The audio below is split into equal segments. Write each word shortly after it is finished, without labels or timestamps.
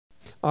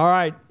All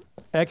right,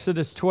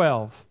 Exodus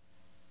 12.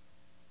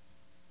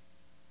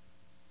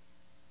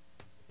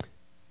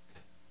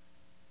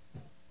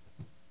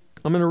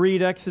 I'm going to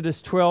read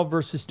Exodus 12,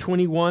 verses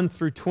 21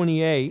 through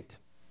 28.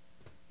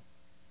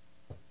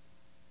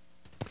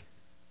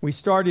 We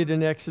started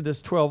in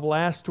Exodus 12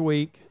 last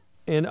week,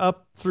 and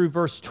up through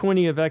verse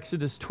 20 of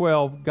Exodus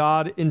 12,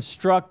 God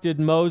instructed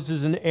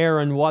Moses and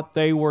Aaron what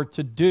they were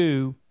to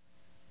do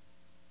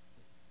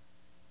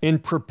in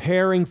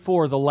preparing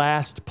for the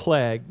last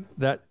plague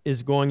that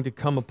is going to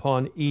come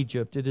upon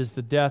Egypt. It is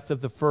the death of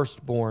the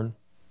firstborn.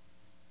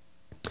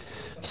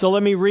 So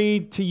let me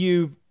read to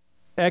you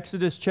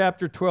Exodus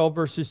chapter 12,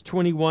 verses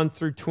 21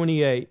 through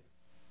 28.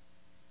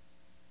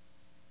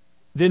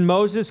 Then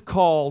Moses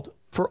called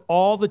for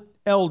all the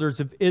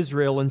elders of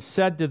Israel and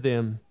said to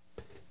them,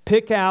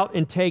 "Pick out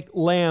and take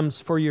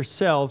lambs for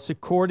yourselves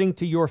according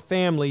to your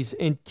families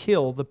and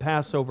kill the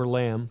Passover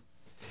lamb.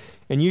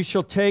 And you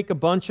shall take a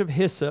bunch of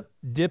hyssop,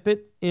 dip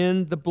it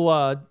in the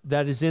blood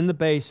that is in the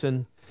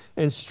basin,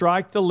 and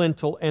strike the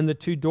lintel and the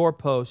two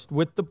doorposts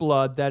with the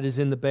blood that is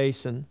in the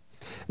basin.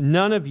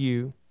 None of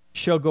you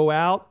shall go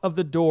out of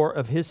the door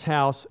of his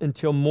house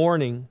until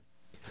morning,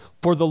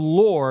 for the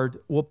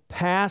Lord will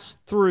pass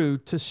through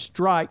to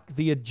strike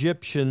the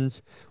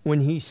Egyptians.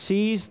 When he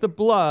sees the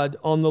blood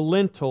on the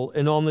lintel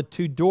and on the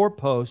two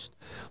doorposts,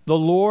 the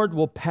Lord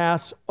will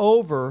pass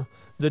over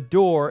the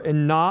door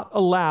and not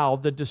allow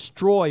the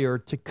destroyer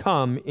to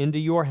come into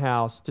your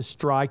house to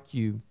strike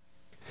you.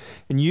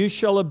 And you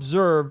shall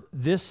observe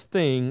this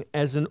thing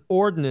as an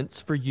ordinance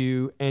for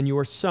you and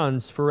your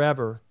sons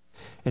forever.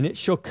 And it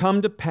shall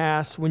come to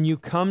pass when you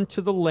come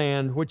to the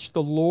land which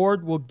the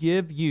Lord will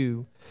give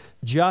you,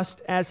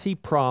 just as he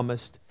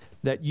promised,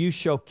 that you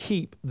shall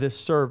keep this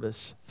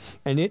service.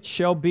 And it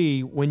shall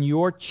be when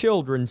your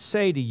children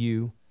say to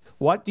you,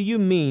 'What do you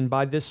mean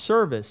by this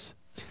service?'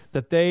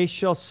 that they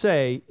shall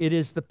say, 'It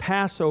is the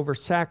Passover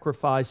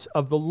sacrifice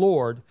of the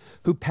Lord,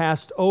 who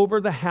passed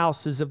over the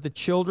houses of the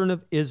children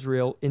of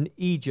Israel in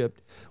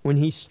Egypt when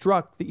he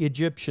struck the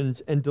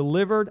Egyptians and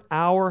delivered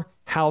our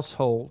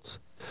households.'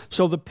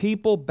 So the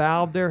people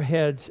bowed their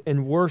heads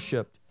and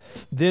worshipped.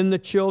 Then the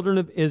children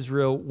of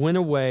Israel went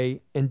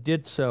away and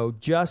did so,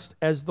 just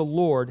as the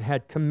Lord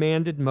had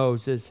commanded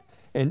Moses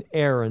and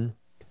Aaron,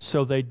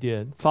 so they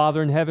did."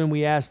 Father in heaven,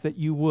 we ask that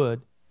you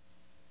would,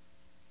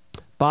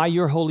 by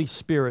your Holy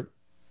Spirit,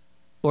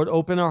 Lord,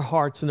 open our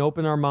hearts and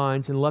open our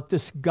minds, and let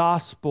this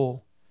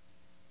gospel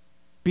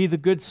be the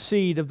good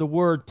seed of the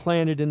word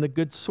planted in the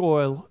good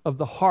soil of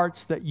the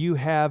hearts that you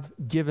have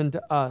given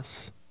to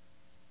us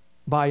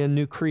by a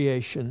new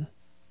creation.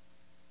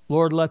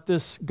 Lord, let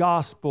this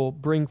gospel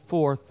bring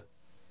forth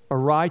a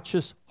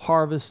righteous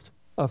harvest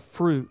of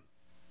fruit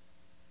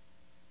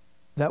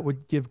that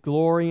would give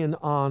glory and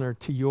honor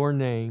to your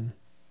name,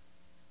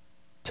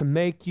 to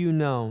make you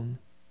known,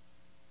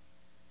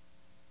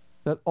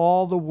 that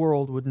all the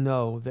world would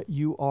know that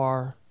you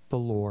are the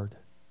Lord.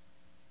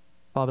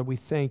 Father, we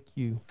thank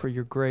you for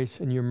your grace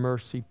and your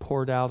mercy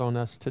poured out on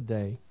us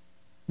today.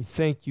 We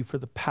thank you for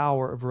the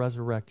power of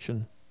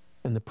resurrection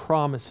and the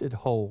promise it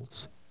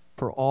holds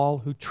for all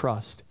who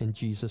trust in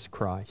Jesus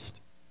Christ.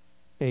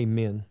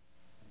 Amen.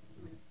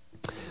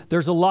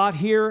 There's a lot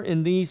here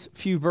in these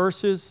few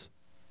verses.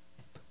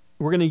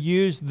 We're going to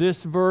use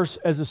this verse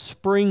as a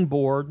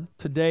springboard.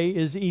 Today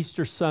is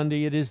Easter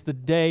Sunday. It is the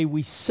day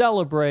we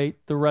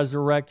celebrate the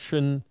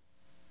resurrection.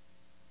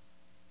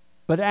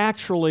 But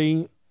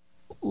actually,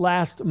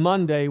 last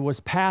Monday was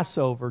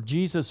Passover.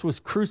 Jesus was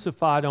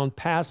crucified on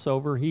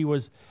Passover. He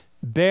was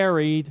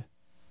buried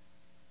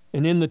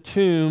and in the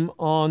tomb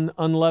on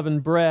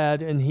unleavened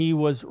bread, and he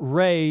was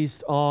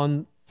raised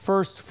on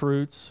first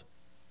fruits.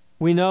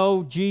 We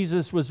know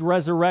Jesus was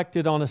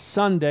resurrected on a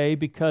Sunday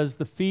because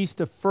the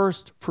Feast of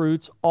First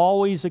Fruits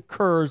always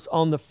occurs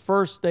on the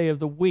first day of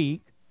the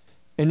week,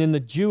 and in the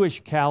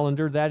Jewish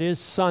calendar, that is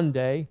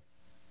Sunday.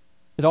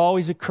 It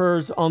always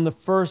occurs on the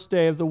first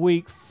day of the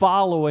week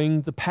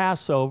following the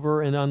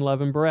Passover and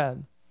unleavened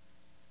bread.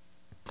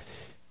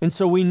 And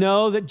so we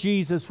know that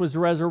Jesus was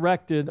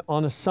resurrected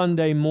on a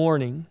Sunday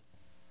morning.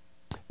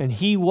 And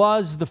he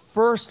was the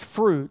first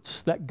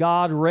fruits that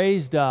God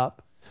raised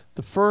up,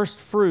 the first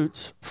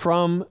fruits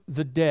from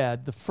the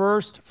dead, the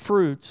first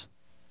fruits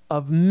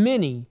of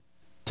many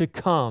to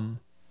come.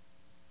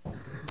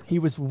 He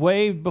was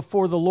waved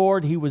before the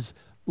Lord. He was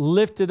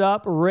lifted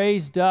up,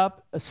 raised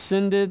up,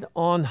 ascended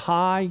on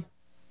high.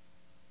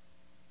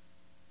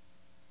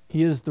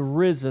 He is the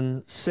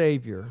risen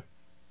Savior.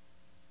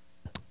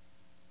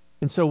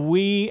 And so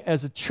we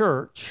as a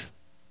church,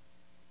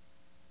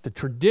 the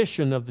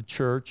tradition of the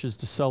church is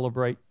to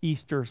celebrate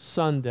Easter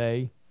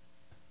Sunday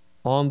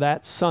on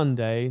that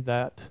Sunday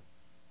that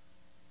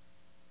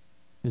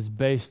is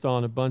based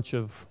on a bunch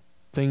of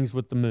things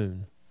with the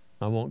moon.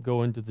 I won't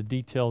go into the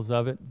details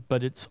of it,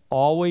 but it's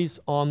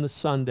always on the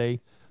Sunday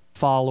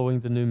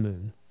following the new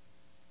moon.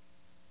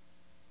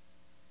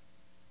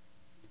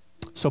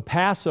 So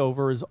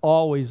Passover is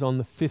always on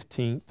the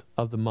 15th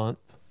of the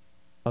month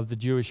of the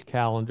Jewish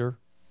calendar.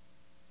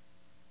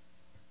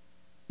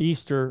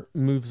 Easter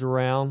moves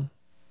around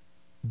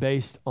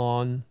based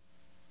on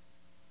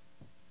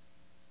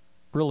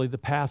really the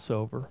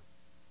Passover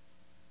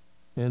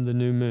and the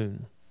new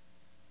moon.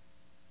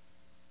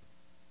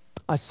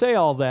 I say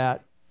all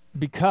that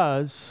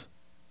because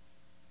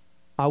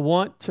I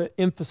want to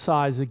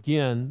emphasize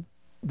again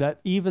that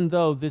even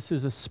though this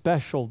is a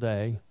special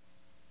day,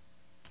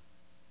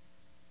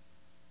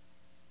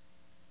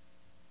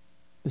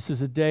 this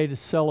is a day to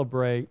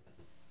celebrate.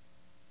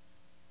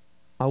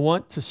 I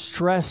want to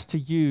stress to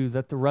you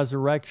that the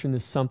resurrection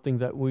is something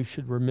that we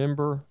should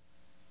remember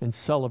and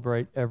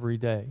celebrate every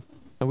day.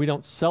 And we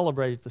don't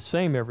celebrate it the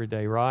same every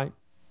day, right?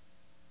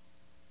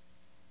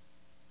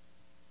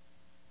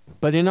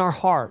 But in our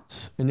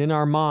hearts and in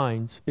our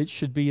minds, it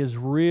should be as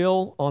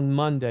real on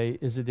Monday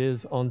as it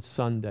is on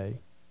Sunday.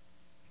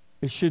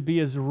 It should be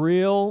as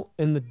real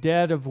in the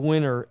dead of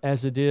winter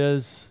as it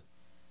is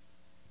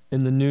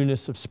in the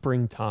newness of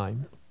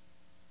springtime.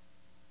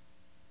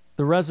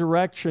 The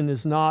resurrection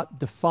is not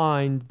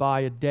defined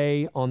by a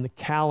day on the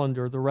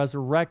calendar. The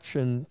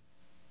resurrection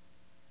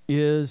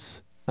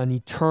is an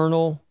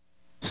eternal,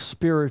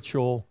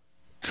 spiritual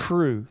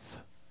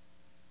truth.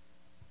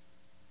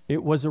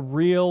 It was a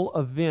real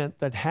event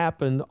that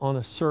happened on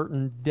a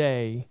certain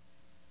day,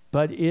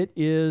 but it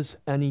is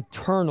an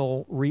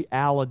eternal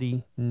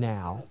reality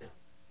now.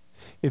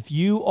 If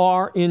you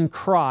are in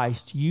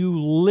Christ, you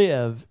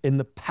live in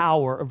the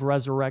power of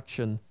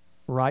resurrection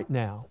right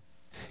now.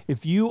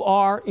 If you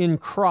are in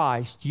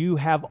Christ, you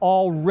have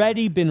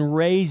already been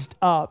raised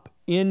up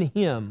in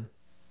Him,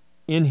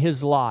 in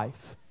His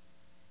life.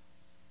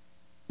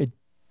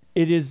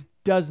 It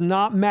does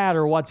not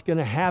matter what's going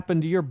to happen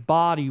to your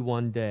body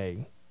one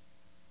day,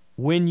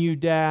 when you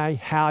die,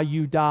 how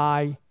you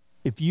die.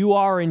 If you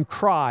are in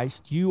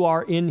Christ, you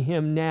are in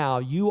Him now.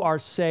 You are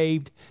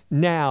saved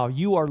now.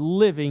 You are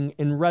living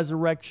in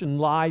resurrection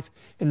life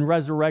and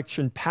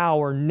resurrection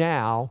power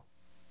now.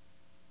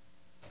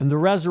 And the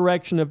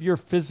resurrection of your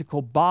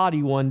physical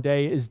body one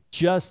day is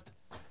just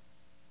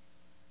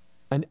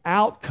an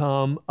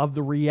outcome of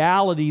the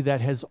reality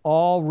that has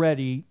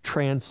already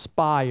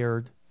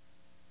transpired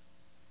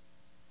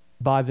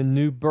by the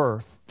new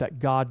birth that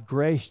God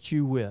graced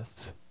you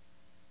with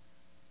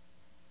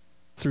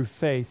through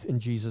faith in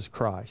Jesus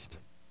Christ.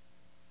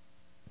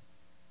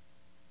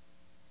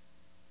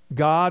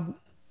 God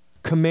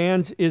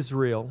commands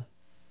Israel,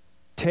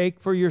 take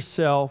for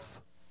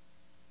yourself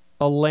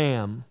a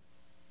lamb.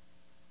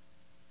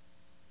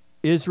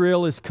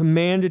 Israel is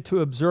commanded to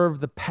observe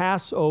the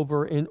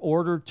Passover in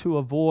order to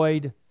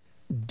avoid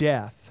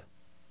death.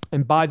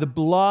 And by the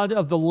blood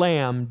of the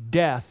lamb,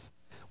 death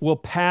will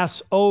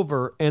pass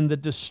over and the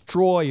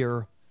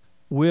destroyer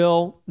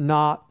will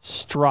not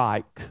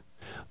strike.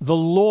 The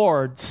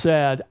Lord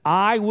said,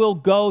 I will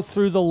go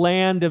through the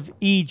land of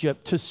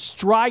Egypt to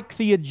strike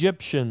the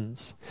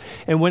Egyptians.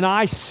 And when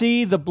I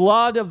see the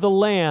blood of the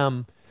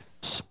lamb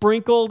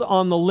sprinkled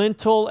on the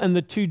lintel and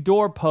the two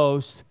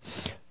doorposts,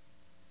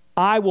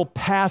 I will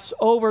pass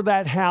over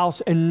that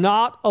house and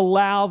not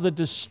allow the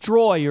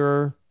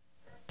destroyer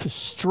to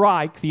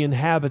strike the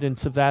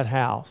inhabitants of that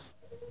house.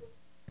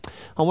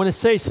 I want to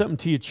say something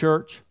to you,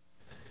 church.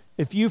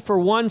 If you for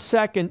 1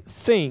 second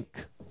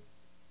think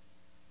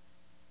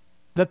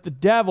that the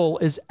devil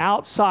is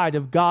outside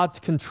of God's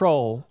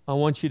control, I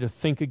want you to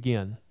think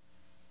again.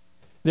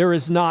 There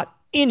is not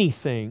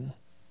anything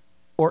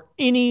or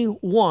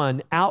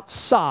anyone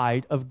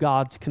outside of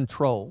God's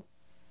control.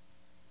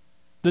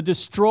 The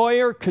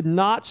destroyer could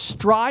not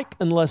strike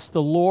unless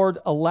the Lord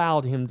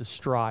allowed him to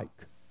strike.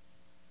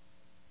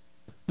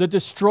 The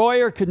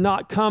destroyer could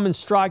not come and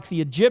strike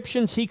the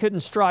Egyptians. He couldn't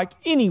strike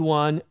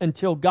anyone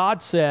until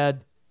God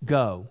said,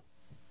 go.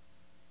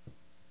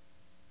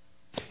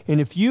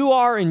 And if you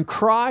are in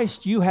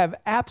Christ, you have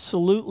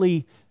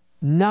absolutely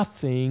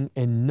nothing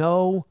and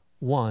no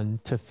one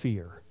to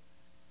fear.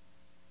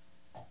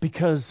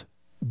 Because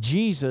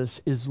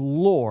Jesus is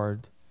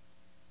Lord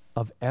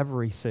of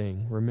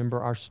everything.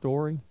 Remember our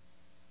story?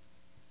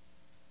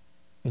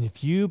 And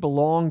if you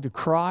belong to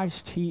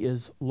Christ, He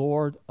is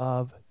Lord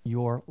of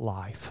your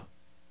life.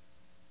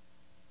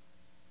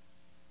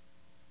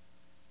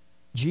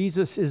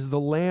 Jesus is the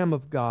Lamb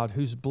of God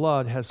whose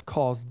blood has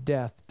caused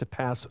death to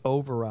pass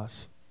over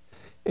us.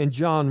 In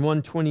John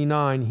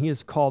 1:29, He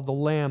is called the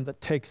Lamb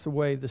that takes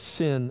away the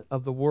sin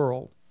of the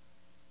world.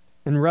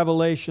 In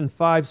Revelation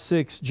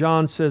 5:6,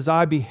 John says,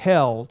 I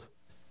beheld,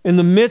 in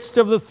the midst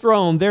of the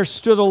throne there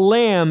stood a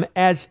lamb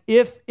as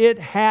if it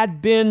had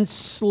been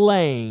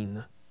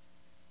slain.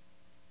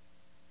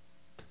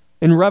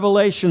 In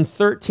Revelation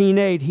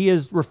 13:8, He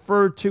is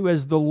referred to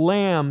as the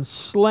Lamb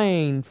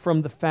slain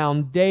from the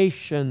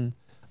foundation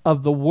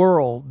of the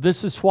world.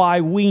 This is why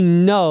we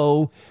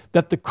know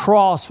that the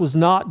cross was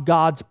not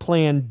God's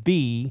plan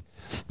B.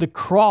 The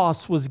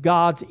cross was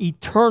God's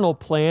eternal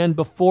plan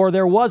before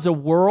there was a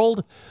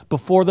world,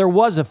 before there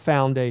was a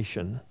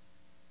foundation,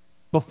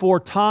 before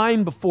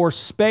time, before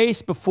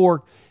space,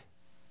 before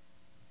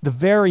the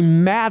very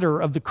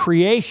matter of the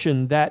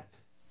creation that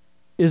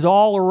is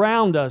all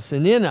around us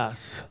and in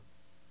us.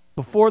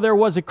 Before there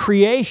was a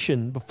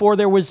creation, before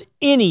there was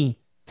any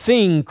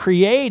thing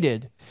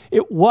created.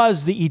 It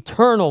was the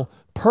eternal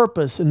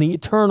purpose and the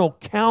eternal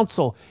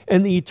counsel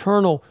and the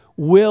eternal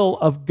will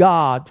of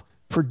God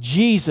for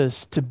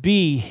Jesus to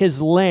be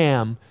his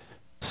lamb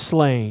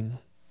slain.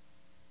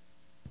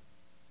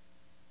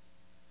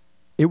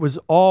 It was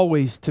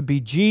always to be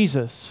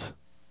Jesus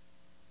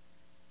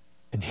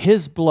and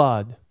his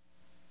blood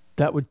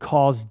that would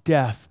cause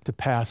death to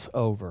pass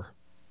over.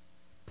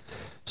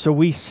 So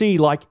we see,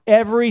 like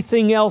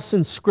everything else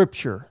in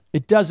Scripture,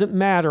 it doesn't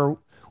matter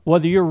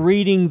whether you're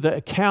reading the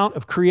account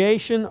of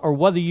creation or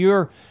whether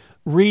you're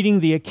reading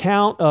the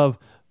account of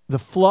the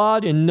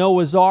flood in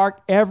Noah's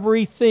Ark,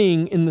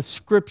 everything in the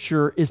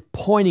Scripture is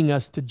pointing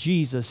us to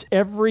Jesus.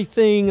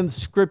 Everything in the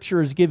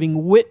Scripture is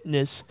giving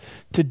witness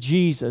to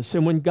Jesus.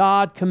 And when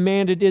God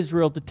commanded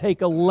Israel to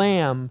take a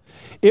lamb,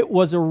 it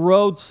was a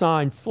road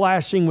sign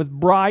flashing with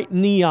bright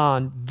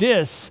neon.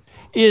 This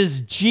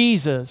is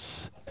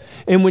Jesus.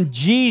 And when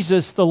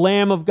Jesus, the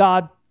Lamb of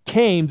God,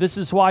 came, this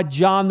is why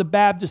John the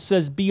Baptist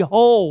says,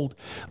 "Behold,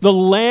 the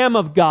Lamb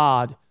of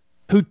God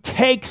who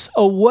takes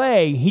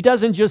away." He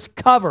doesn't just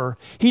cover.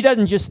 He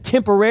doesn't just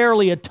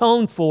temporarily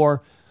atone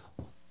for,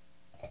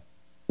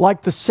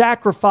 like the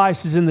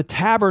sacrifices in the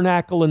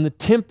tabernacle and the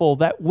temple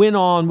that went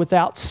on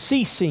without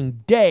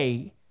ceasing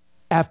day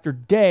after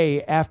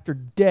day after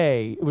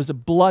day. It was a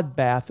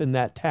bloodbath in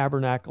that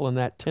tabernacle and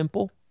that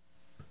temple.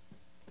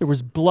 There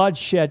was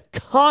bloodshed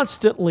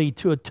constantly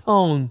to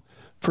atone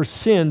for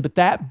sin, but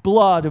that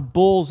blood of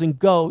bulls and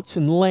goats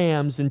and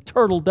lambs and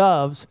turtle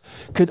doves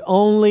could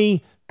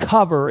only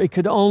cover, it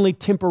could only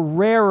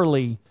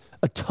temporarily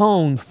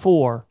atone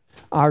for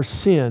our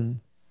sin.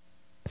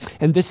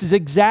 And this is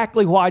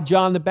exactly why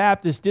John the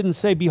Baptist didn't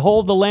say,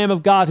 "Behold the Lamb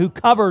of God who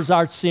covers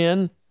our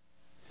sin,"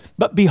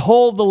 but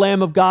 "Behold the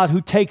Lamb of God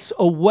who takes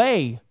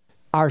away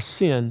our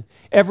sin."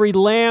 Every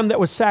lamb that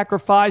was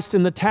sacrificed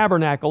in the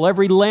tabernacle,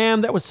 every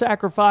lamb that was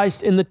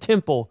sacrificed in the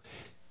temple,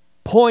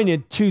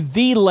 pointed to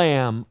the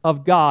Lamb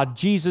of God,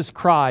 Jesus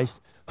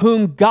Christ,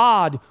 whom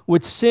God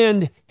would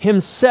send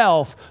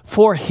himself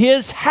for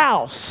his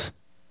house.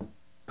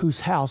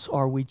 Whose house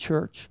are we,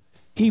 church?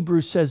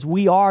 Hebrews says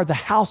we are the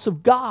house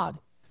of God.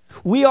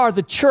 We are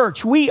the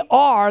church. We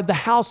are the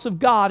house of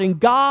God. And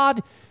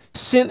God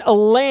sent a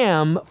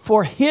lamb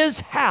for his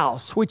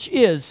house, which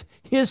is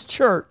his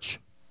church.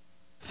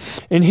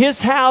 And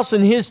his house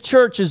and his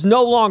church is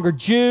no longer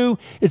Jew,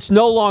 it's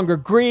no longer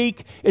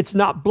Greek, it's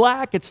not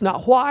black, it's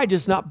not white,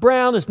 it's not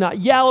brown, it's not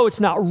yellow,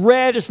 it's not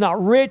red, it's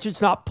not rich,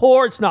 it's not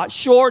poor, it's not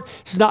short,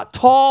 it's not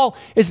tall,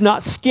 it's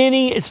not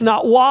skinny, it's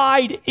not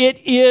wide. It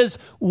is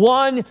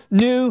one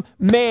new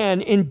man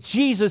in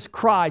Jesus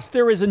Christ.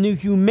 There is a new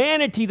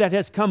humanity that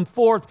has come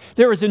forth.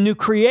 There is a new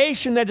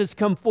creation that has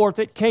come forth.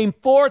 It came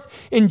forth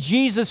in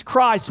Jesus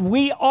Christ.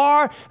 We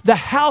are the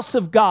house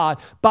of God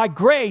by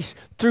grace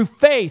through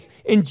faith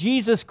in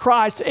Jesus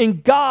Christ.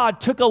 And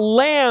God took a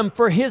lamb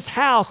for his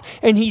house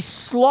and he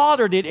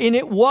slaughtered it. And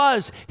it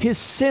was his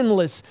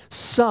sinless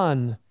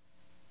son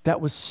that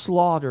was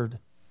slaughtered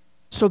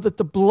so that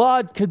the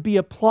blood could be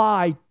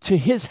applied to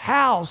his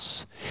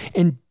house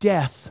and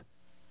death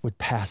would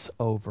pass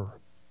over.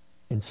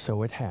 And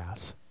so it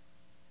has.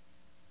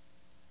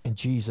 And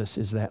Jesus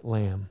is that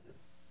lamb.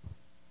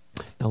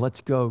 Now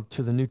let's go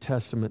to the New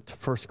Testament, to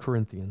 1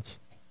 Corinthians.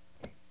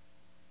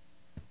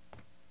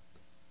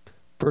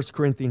 1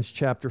 Corinthians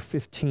chapter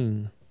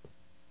 15.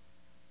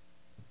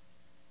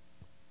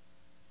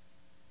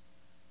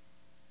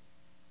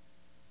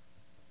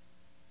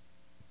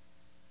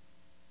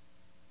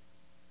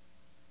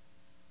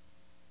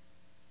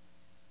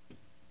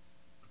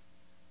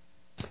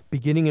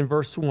 Beginning in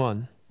verse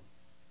 1.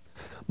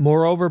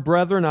 Moreover,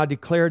 brethren, I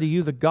declare to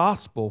you the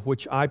gospel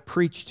which I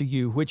preached to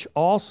you, which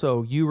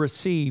also you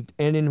received,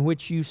 and in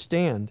which you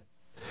stand,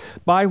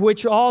 by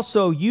which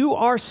also you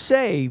are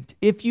saved,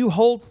 if you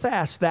hold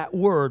fast that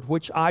word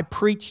which I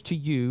preached to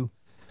you,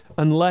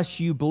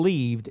 unless you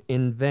believed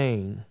in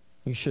vain.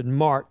 You should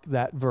mark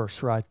that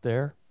verse right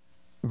there.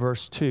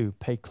 Verse 2.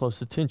 Pay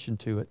close attention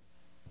to it.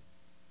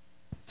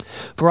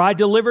 For I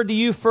delivered to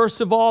you first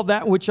of all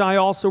that which I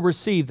also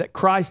received, that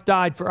Christ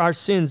died for our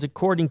sins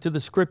according to the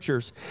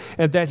Scriptures,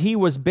 and that he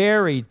was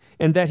buried,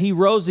 and that he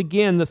rose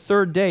again the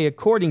third day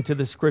according to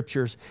the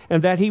Scriptures,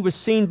 and that he was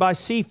seen by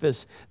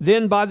Cephas,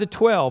 then by the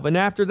 12, and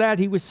after that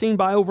he was seen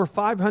by over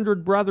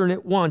 500 brethren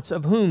at once,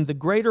 of whom the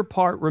greater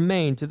part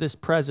remain to this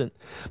present,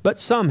 but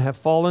some have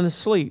fallen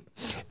asleep,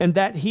 and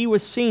that he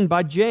was seen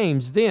by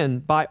James, then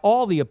by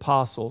all the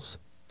apostles.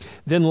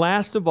 Then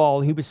last of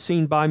all, he was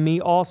seen by me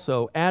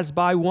also, as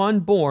by one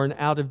born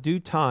out of due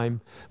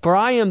time. For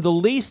I am the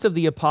least of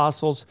the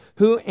apostles,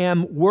 who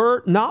am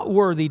not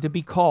worthy to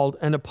be called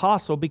an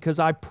apostle, because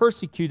I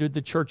persecuted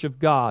the church of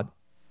God.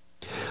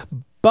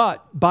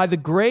 But by the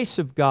grace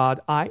of God,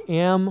 I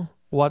am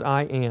what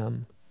I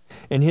am.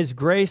 And his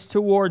grace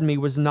toward me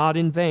was not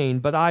in vain,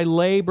 but I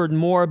labored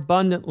more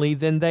abundantly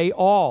than they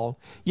all.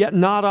 Yet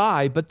not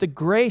I, but the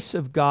grace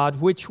of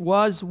God which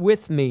was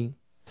with me.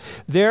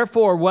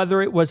 Therefore,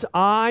 whether it was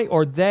I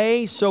or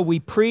they, so we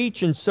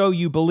preach, and so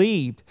you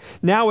believed.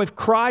 Now, if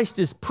Christ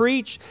is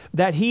preached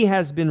that he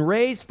has been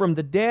raised from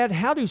the dead,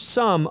 how do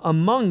some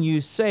among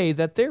you say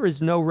that there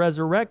is no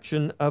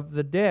resurrection of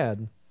the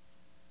dead?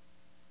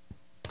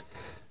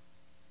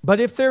 But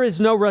if there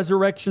is no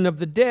resurrection of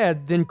the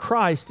dead, then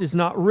Christ is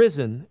not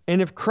risen. And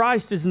if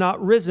Christ is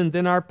not risen,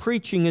 then our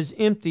preaching is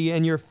empty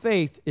and your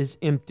faith is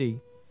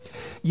empty.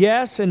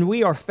 Yes, and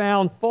we are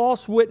found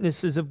false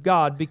witnesses of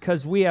God,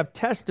 because we have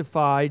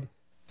testified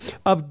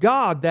of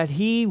God that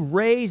he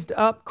raised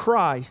up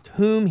Christ,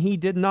 whom he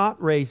did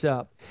not raise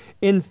up.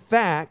 In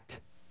fact,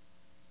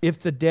 if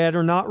the dead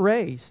are not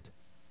raised.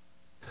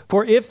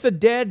 For if the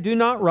dead do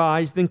not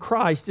rise, then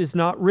Christ is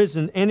not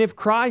risen. And if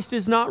Christ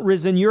is not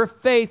risen, your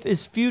faith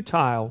is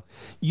futile.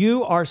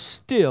 You are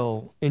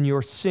still in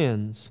your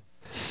sins.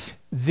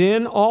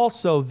 Then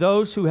also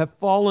those who have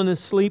fallen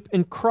asleep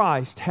in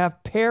Christ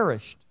have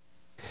perished.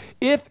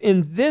 If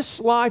in this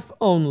life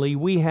only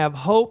we have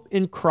hope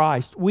in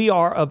Christ, we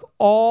are of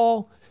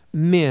all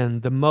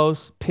men the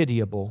most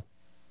pitiable.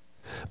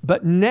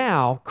 But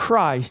now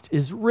Christ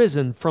is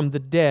risen from the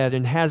dead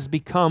and has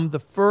become the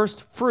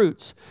first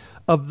fruits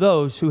of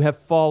those who have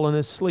fallen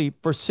asleep.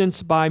 For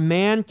since by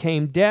man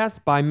came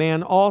death, by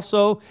man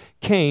also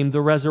came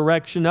the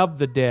resurrection of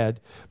the dead.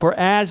 For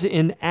as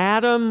in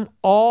Adam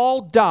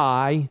all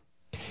die,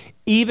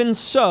 even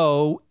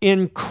so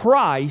in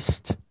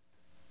Christ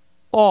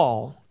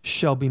all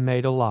shall be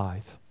made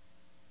alive.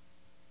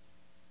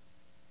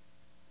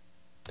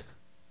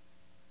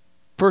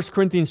 1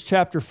 Corinthians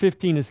chapter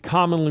 15 is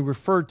commonly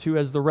referred to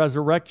as the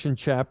resurrection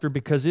chapter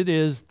because it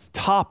is the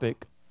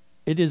topic.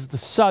 It is the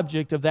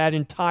subject of that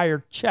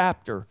entire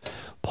chapter.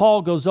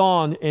 Paul goes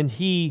on and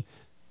he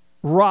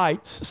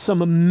writes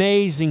some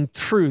amazing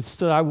truths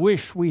that I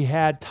wish we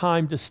had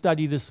time to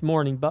study this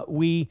morning, but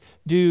we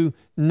do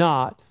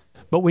not.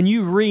 But when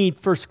you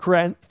read 1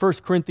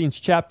 Corinthians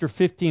chapter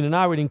 15, and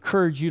I would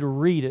encourage you to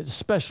read it,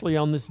 especially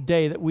on this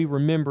day that we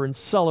remember and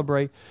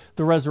celebrate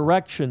the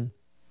resurrection,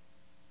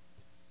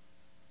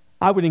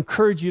 I would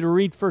encourage you to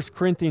read 1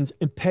 Corinthians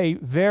and pay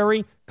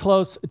very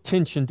close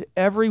attention to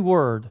every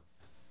word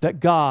that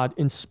God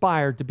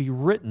inspired to be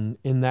written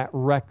in that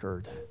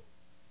record.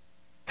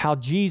 How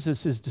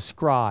Jesus is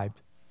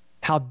described,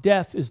 how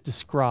death is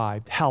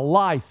described, how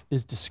life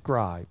is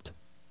described.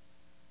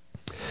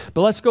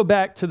 But let's go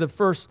back to the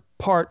first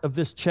part of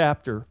this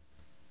chapter.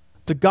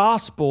 The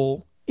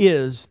gospel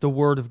is the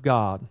Word of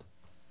God.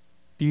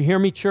 Do you hear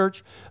me,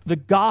 church? The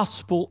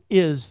gospel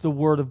is the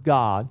Word of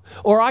God.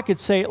 Or I could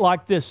say it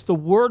like this: the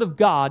Word of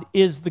God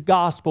is the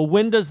gospel.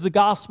 When does the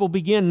gospel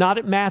begin? Not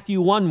at Matthew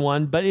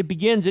 1:1, but it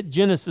begins at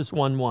Genesis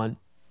 1:1.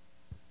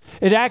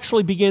 It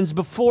actually begins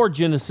before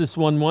Genesis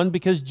 1:1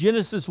 because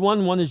Genesis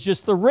 1:1 is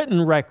just the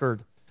written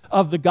record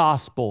of the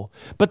gospel.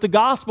 But the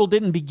gospel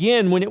didn't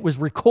begin when it was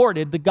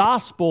recorded. The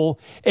gospel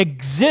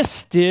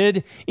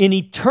existed in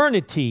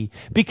eternity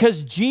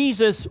because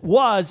Jesus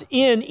was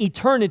in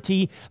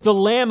eternity, the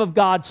Lamb of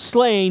God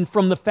slain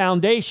from the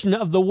foundation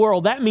of the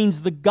world. That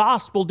means the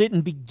gospel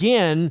didn't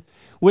begin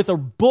with a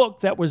book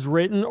that was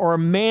written or a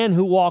man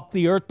who walked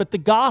the earth, but the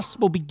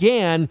gospel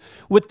began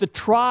with the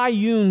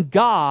triune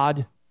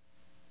God.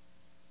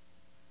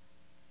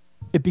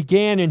 It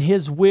began in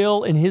His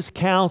will, in His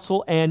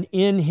counsel, and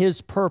in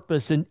His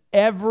purpose. And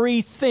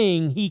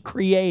everything He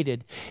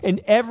created, and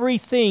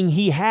everything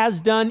He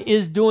has done,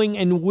 is doing,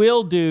 and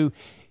will do,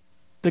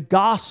 the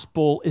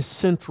gospel is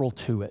central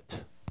to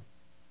it.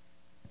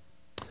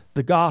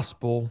 The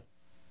gospel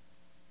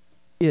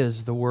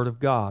is the Word of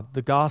God.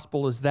 The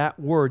gospel is that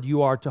word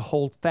you are to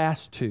hold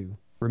fast to.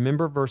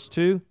 Remember verse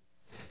 2?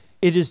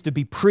 It is to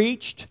be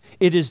preached.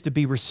 It is to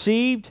be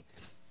received.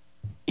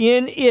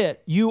 In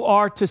it you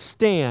are to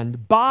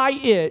stand. By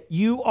it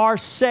you are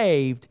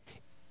saved.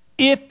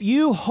 If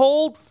you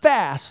hold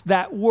fast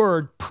that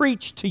word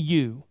preached to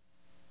you,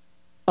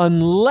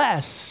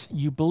 unless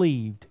you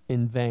believed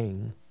in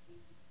vain.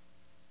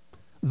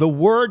 The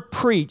word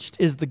preached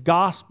is the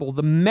gospel.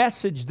 The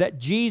message that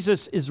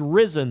Jesus is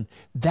risen,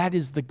 that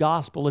is the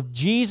gospel. If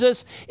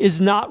Jesus is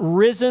not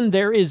risen,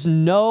 there is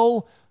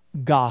no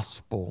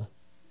gospel.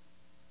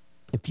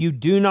 If you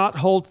do not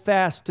hold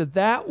fast to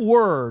that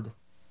word,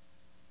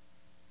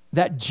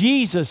 that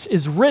Jesus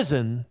is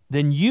risen,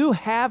 then you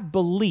have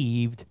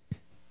believed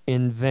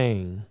in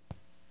vain.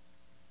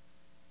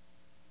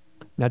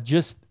 Now,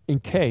 just in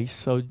case,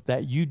 so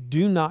that you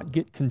do not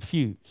get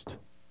confused,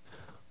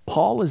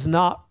 Paul is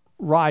not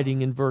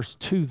writing in verse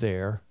 2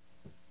 there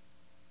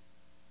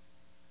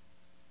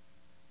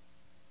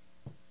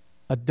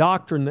a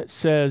doctrine that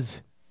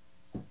says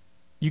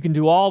you can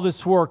do all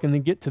this work and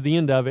then get to the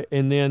end of it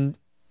and then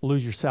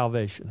lose your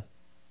salvation.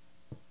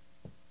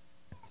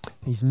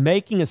 He's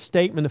making a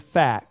statement of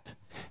fact,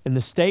 and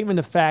the statement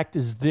of fact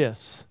is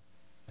this: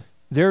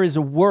 there is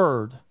a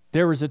word,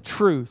 there is a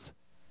truth,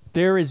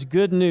 there is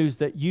good news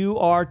that you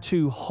are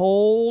to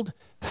hold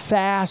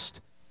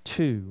fast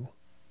to.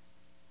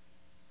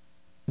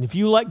 And if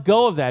you let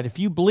go of that, if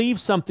you believe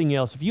something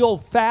else, if you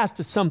hold fast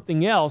to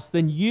something else,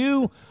 then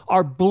you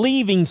are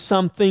believing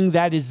something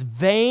that is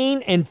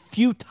vain and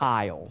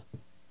futile.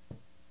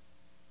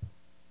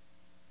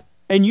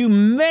 And you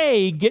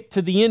may get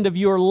to the end of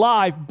your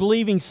life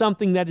believing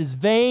something that is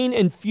vain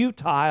and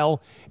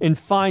futile and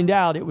find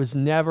out it was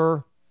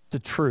never the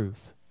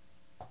truth.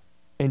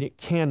 And it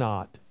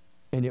cannot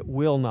and it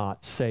will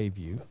not save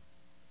you.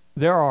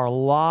 There are a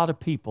lot of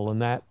people in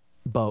that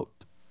boat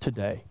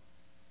today,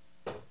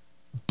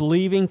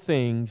 believing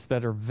things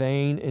that are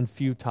vain and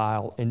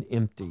futile and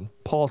empty.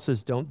 Paul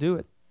says, don't do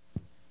it.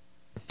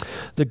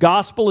 The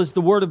gospel is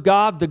the word of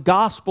God. The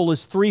gospel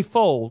is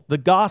threefold. The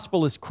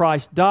gospel is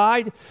Christ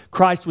died,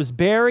 Christ was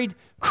buried,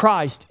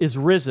 Christ is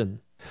risen.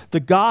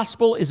 The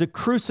gospel is a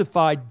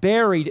crucified,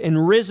 buried,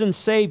 and risen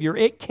Savior.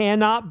 It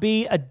cannot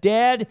be a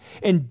dead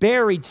and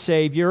buried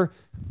Savior.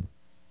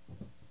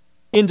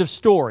 End of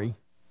story.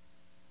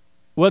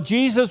 Well,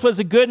 Jesus was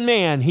a good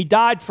man. He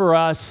died for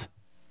us.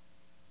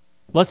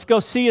 Let's go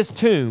see his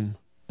tomb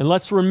and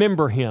let's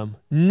remember him.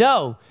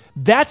 No,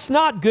 that's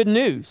not good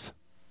news.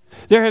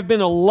 There have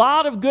been a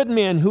lot of good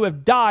men who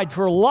have died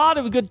for a lot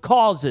of good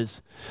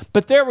causes,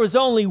 but there was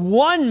only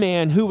one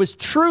man who was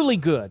truly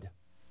good.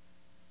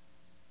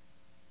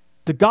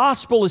 The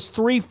gospel is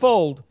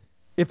threefold.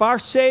 If our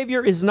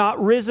Savior is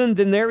not risen,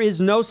 then there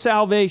is no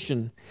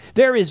salvation.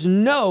 There is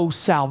no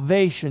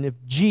salvation if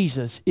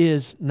Jesus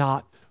is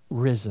not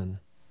risen.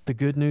 The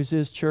good news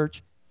is,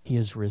 church, he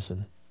is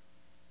risen.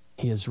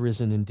 He is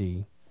risen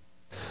indeed.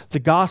 The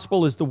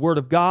gospel is the word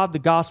of God. The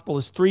gospel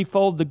is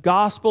threefold. The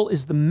gospel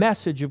is the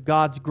message of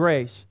God's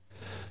grace.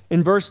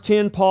 In verse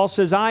 10, Paul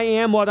says, I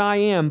am what I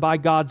am by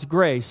God's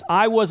grace.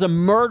 I was a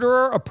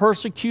murderer, a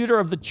persecutor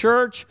of the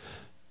church.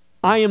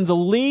 I am the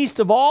least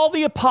of all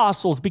the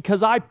apostles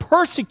because I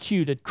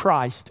persecuted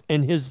Christ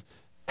and his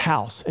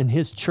house and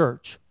his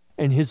church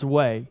and his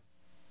way.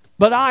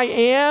 But I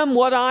am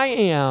what I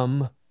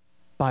am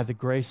by the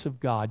grace of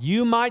God.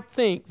 You might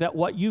think that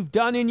what you've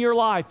done in your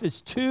life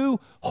is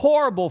too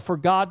horrible for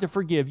God to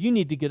forgive. You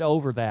need to get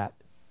over that.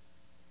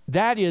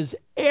 That is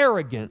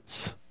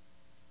arrogance.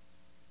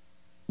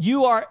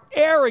 You are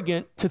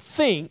arrogant to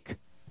think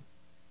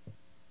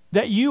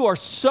that you are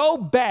so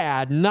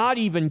bad, not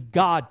even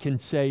God can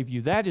save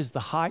you. That is the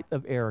height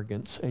of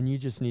arrogance, and you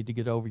just need to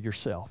get over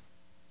yourself.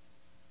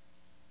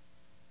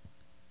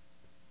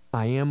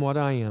 I am what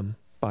I am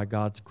by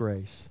God's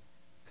grace.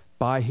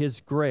 By his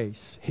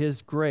grace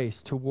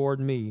toward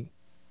me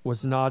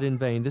was not in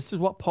vain. This is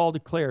what Paul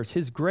declares.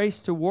 His grace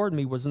toward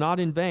me was not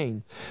in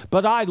vain.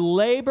 But I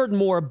labored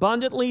more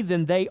abundantly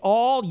than they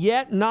all,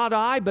 yet not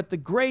I, but the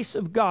grace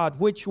of God,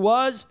 which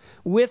was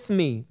with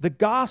me. The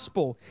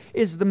gospel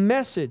is the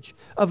message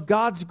of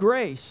God's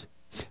grace.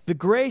 The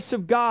grace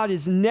of God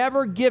is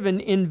never given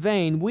in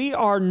vain. We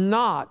are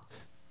not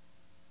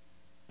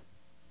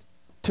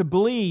to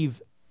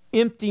believe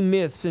empty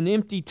myths and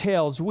empty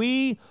tales.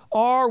 We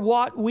are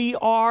what we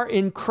are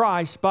in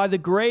Christ by the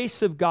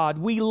grace of God.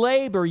 We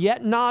labor,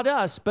 yet not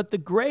us, but the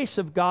grace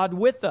of God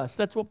with us.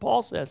 That's what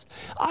Paul says.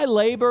 I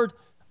labored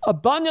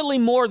abundantly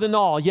more than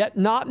all, yet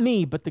not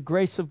me, but the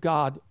grace of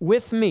God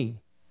with me.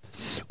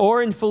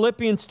 Or in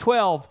Philippians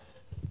 2,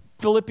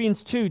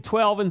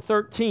 12 and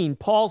 13,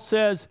 Paul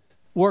says,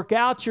 work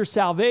out your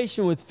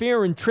salvation with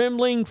fear and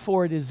trembling,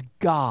 for it is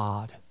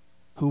God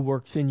who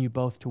works in you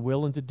both to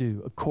will and to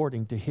do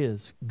according to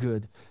his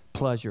good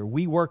pleasure.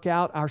 We work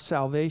out our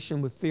salvation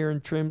with fear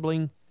and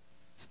trembling,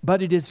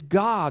 but it is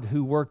God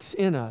who works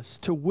in us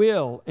to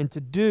will and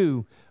to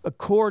do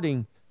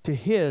according to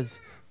his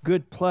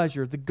good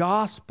pleasure. The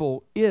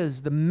gospel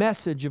is the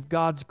message of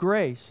God's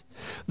grace.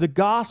 The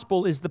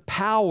gospel is the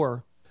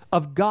power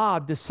of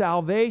God to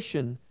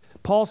salvation.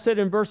 Paul said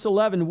in verse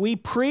 11, we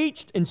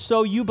preached and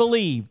so you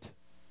believed.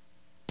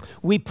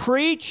 We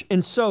preach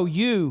and so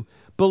you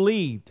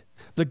believed.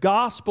 The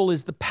gospel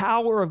is the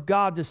power of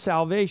God to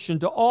salvation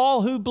to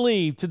all who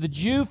believe, to the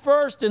Jew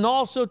first and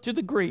also to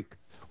the Greek.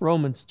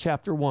 Romans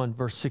chapter 1,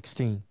 verse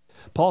 16.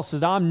 Paul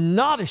says, I'm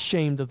not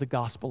ashamed of the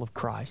gospel of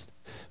Christ,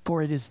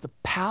 for it is the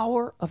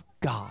power of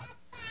God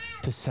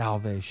to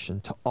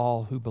salvation to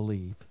all who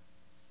believe.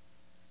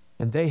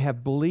 And they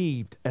have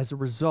believed as a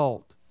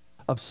result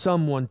of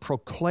someone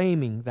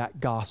proclaiming that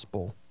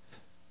gospel.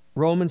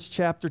 Romans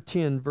chapter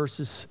 10,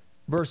 verse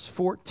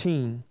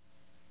 14.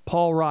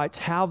 Paul writes,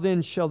 how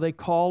then shall they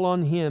call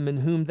on him in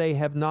whom they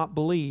have not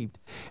believed?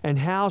 And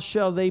how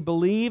shall they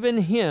believe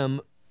in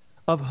him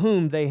of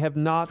whom they have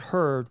not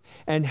heard?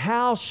 And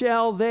how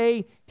shall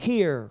they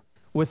hear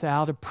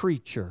without a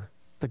preacher?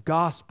 The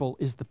gospel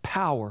is the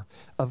power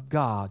of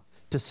God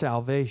to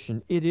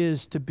salvation. It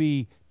is to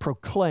be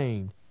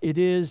proclaimed. It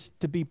is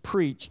to be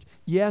preached.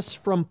 Yes,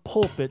 from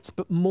pulpits,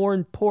 but more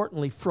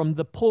importantly, from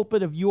the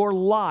pulpit of your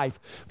life,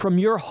 from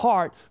your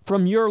heart,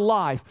 from your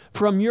life,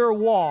 from your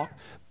walk,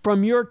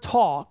 from your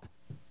talk.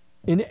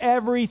 In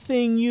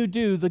everything you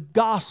do, the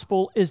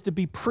gospel is to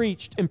be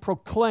preached and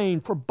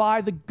proclaimed, for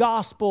by the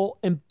gospel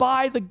and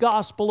by the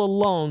gospel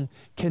alone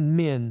can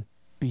men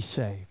be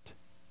saved.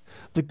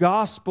 The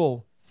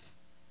gospel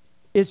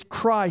is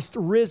Christ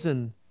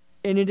risen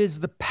and it is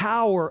the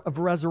power of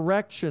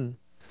resurrection.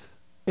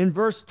 In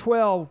verse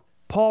 12,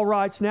 Paul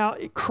writes, now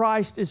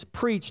Christ is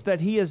preached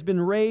that he has been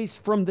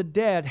raised from the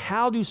dead.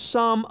 How do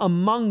some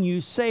among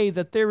you say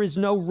that there is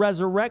no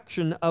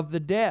resurrection of the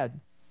dead?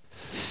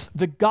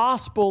 The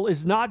gospel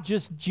is not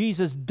just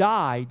Jesus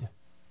died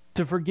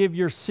to forgive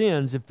your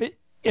sins.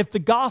 If the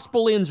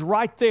gospel ends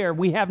right there,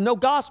 we have no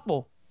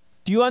gospel.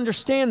 Do you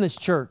understand this,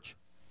 church?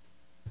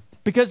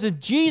 Because if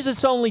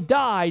Jesus only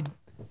died,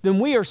 then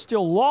we are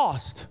still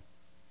lost.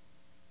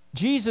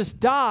 Jesus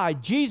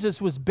died,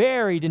 Jesus was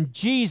buried, and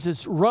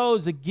Jesus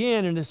rose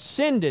again and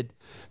ascended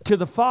to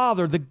the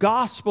Father. The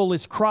gospel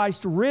is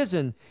Christ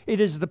risen. It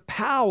is the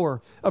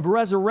power of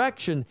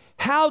resurrection.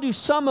 How do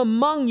some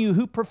among you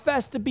who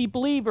profess to be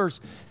believers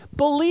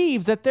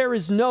believe that there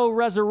is no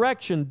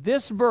resurrection?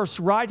 This verse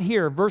right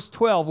here, verse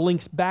 12,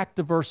 links back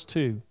to verse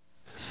 2.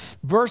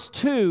 Verse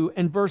 2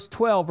 and verse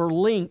 12 are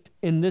linked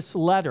in this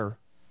letter.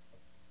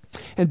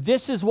 And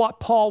this is what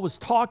Paul was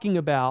talking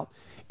about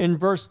in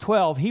verse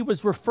 12. He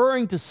was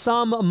referring to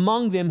some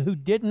among them who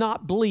did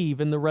not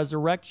believe in the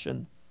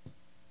resurrection.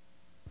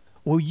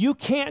 Well, you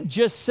can't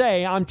just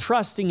say, I'm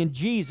trusting in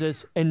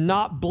Jesus and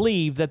not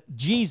believe that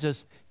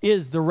Jesus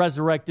is the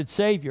resurrected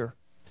Savior.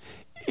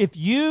 If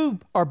you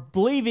are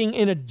believing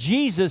in a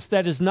Jesus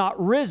that is not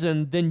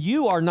risen, then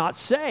you are not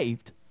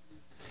saved.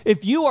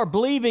 If you are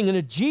believing in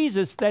a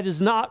Jesus that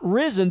is not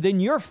risen, then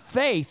your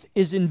faith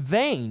is in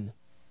vain.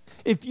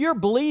 If you're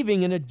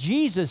believing in a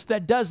Jesus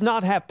that does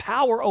not have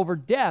power over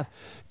death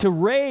to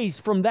raise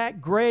from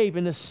that grave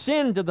and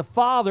ascend to the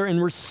Father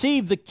and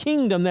receive the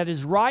kingdom that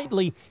is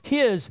rightly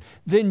His,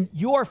 then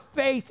your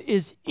faith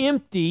is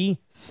empty,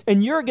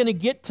 and you're going to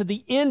get to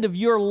the end of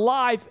your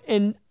life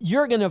and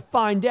you're going to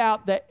find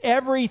out that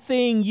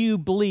everything you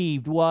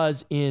believed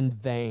was in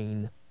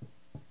vain.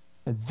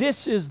 And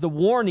this is the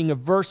warning of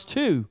verse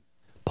 2.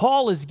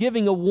 Paul is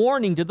giving a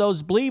warning to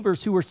those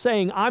believers who are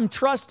saying, I'm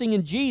trusting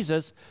in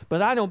Jesus,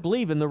 but I don't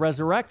believe in the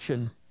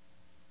resurrection.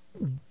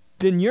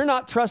 Then you're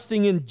not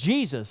trusting in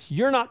Jesus.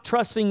 You're not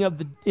trusting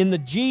in the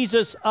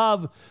Jesus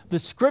of the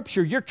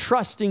Scripture. You're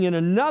trusting in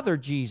another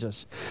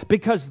Jesus,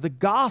 because the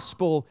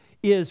gospel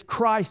is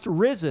Christ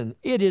risen.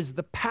 It is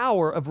the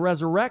power of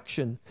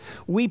resurrection.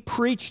 We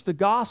preach the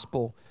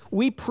gospel.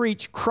 We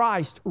preach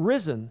Christ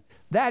risen.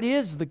 That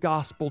is the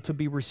gospel to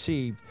be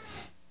received.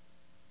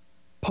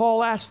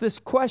 Paul asks this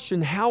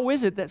question, how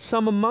is it that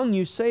some among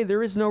you say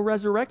there is no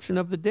resurrection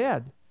of the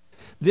dead?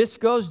 This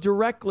goes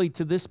directly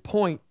to this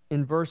point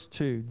in verse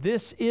 2.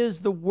 This is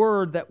the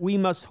word that we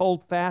must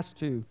hold fast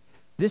to.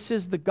 This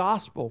is the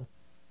gospel.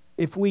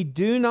 If we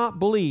do not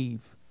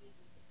believe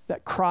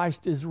that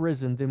Christ is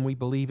risen, then we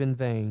believe in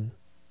vain.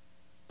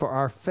 For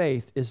our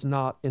faith is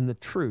not in the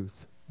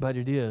truth, but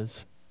it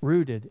is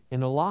rooted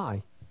in a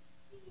lie.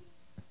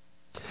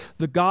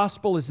 The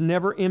gospel is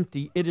never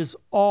empty. It is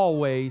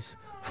always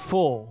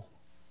full.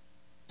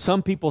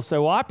 Some people say,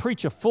 well, I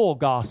preach a full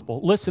gospel.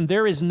 Listen,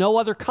 there is no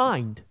other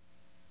kind.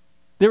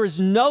 There is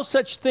no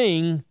such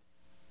thing.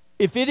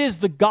 If it is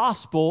the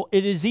gospel,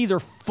 it is either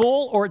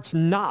full or it's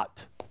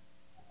not.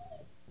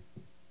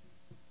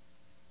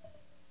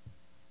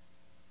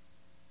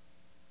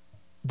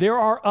 There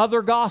are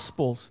other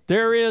gospels.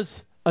 There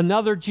is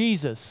another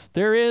Jesus.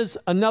 There is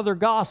another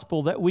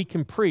gospel that we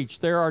can preach.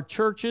 There are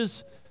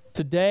churches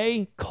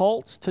today,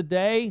 cults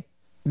today,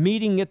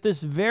 meeting at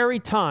this very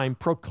time,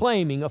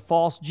 proclaiming a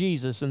false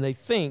Jesus, and they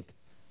think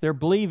they're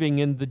believing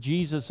in the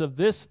Jesus of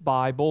this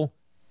Bible,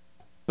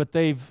 but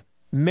they've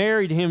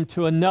married him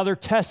to another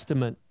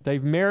testament.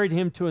 They've married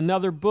him to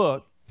another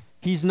book.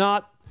 He's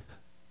not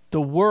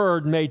the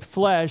Word made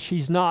flesh.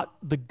 He's not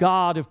the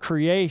God of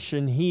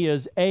creation. He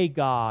is a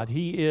God.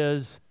 He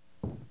is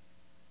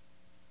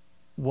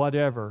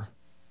whatever,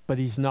 but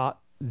he's not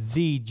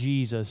the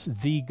Jesus,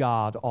 the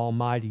God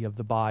Almighty of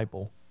the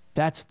Bible.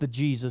 That's the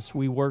Jesus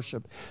we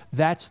worship.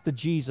 That's the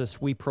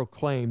Jesus we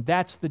proclaim.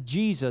 That's the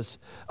Jesus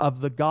of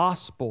the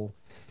gospel.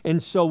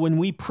 And so when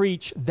we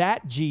preach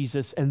that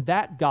Jesus and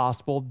that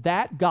gospel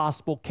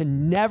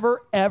can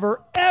never,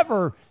 ever,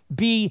 ever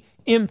be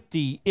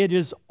empty. It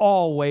is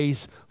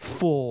always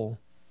full.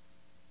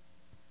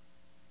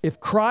 If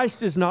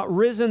Christ is not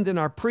risen, then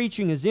our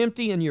preaching is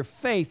empty and your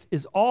faith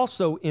is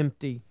also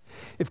empty.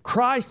 If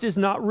Christ is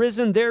not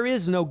risen, there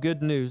is no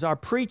good news. Our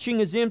preaching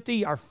is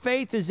empty. Our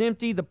faith is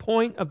empty. The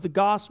point of the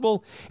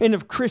gospel and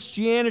of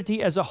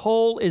Christianity as a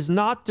whole is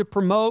not to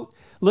promote,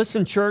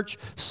 listen, church,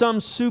 some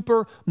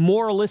super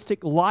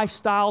moralistic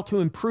lifestyle to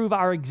improve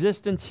our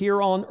existence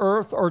here on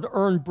earth or to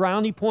earn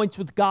brownie points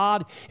with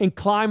God and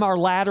climb our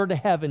ladder to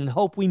heaven and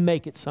hope we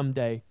make it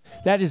someday.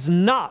 That is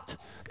not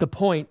the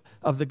point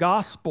of the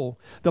gospel.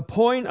 The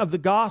point of the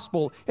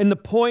gospel and the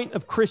point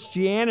of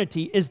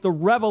Christianity is the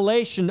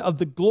revelation of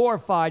the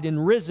glorified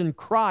and risen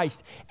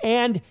Christ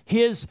and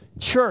His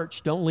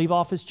church. Don't leave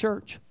off His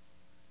church.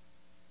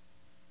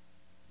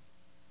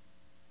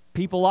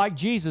 People like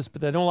Jesus,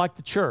 but they don't like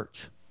the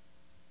church.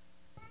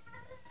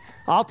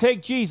 I'll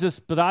take Jesus,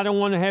 but I don't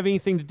want to have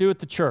anything to do with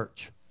the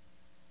church.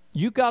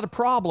 You got a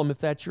problem if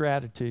that's your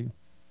attitude.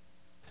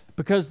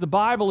 Because the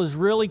Bible is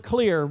really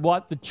clear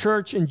what the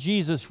church and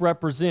Jesus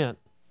represent.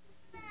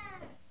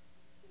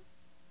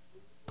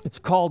 It's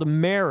called a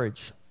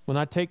marriage. When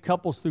I take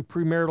couples through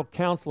premarital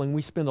counseling,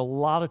 we spend a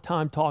lot of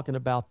time talking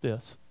about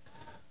this.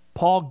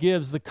 Paul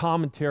gives the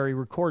commentary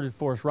recorded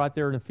for us right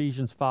there in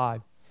Ephesians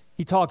 5.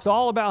 He talks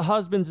all about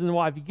husbands and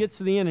wife. He gets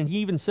to the end and he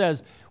even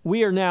says,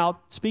 we are now,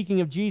 speaking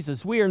of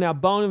Jesus, we are now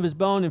bone of his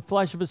bone and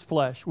flesh of his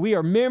flesh. We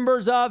are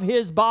members of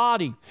his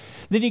body.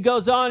 Then he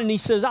goes on and he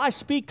says, I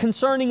speak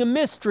concerning a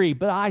mystery,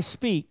 but I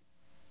speak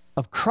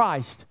of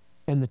Christ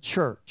and the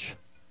church.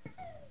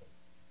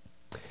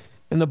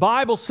 And the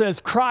Bible says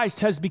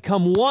Christ has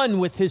become one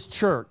with his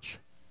church.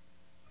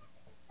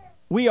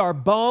 We are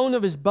bone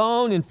of his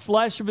bone and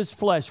flesh of his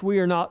flesh. We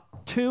are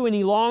not two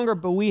any longer,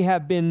 but we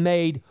have been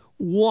made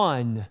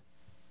one.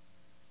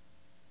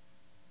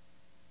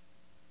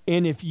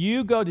 And if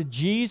you go to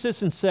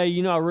Jesus and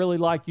say, I really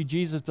like you,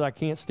 Jesus, but I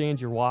can't stand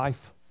your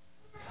wife.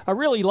 I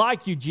really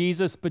like you,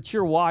 Jesus, but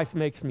your wife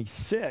makes me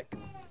sick.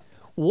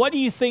 What do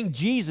you think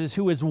Jesus,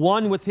 who is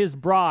one with his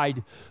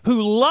bride,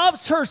 who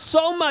loves her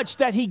so much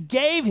that he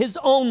gave his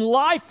own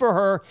life for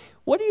her,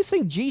 what do you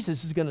think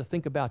Jesus is going to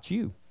think about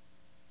you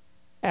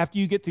after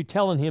you get through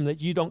telling him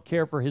that you don't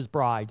care for his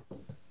bride?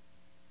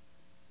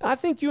 I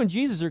think you and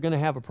Jesus are going to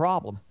have a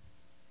problem.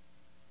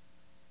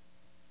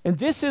 And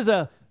this is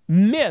a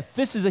myth.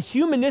 This is a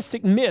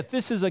humanistic myth.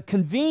 This is a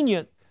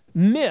convenient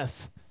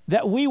myth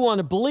that we want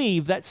to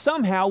believe that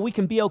somehow we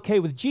can be okay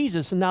with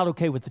Jesus and not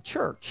okay with the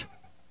church.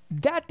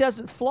 That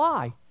doesn't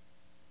fly.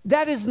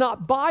 That is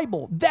not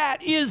Bible.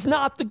 That is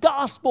not the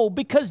gospel,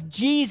 because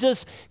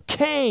Jesus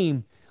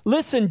came.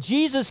 Listen,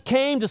 Jesus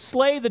came to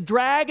slay the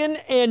dragon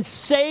and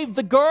save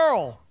the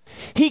girl.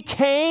 He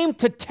came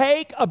to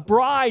take a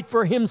bride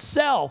for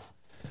himself.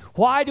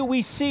 Why do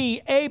we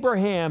see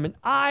Abraham and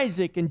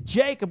Isaac and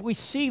Jacob? We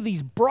see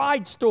these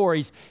bride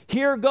stories.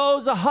 Here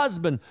goes a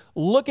husband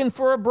looking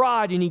for a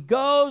bride, and he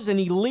goes and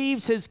he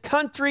leaves his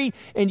country,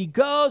 and he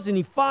goes and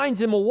he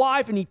finds him a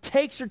wife, and he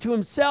takes her to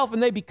himself,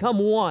 and they become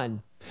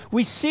one.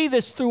 We see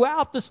this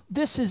throughout this.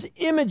 This is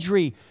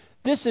imagery.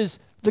 This is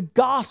the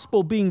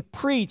gospel being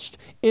preached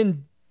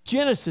in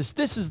Genesis.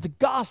 This is the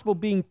gospel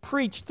being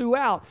preached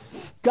throughout.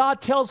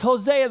 God tells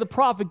Hosea the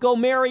prophet, go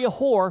marry a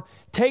whore,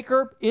 take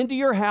her into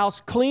your house,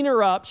 clean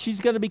her up.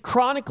 She's going to be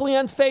chronically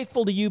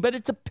unfaithful to you, but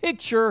it's a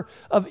picture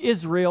of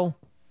Israel.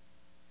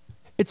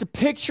 It's a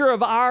picture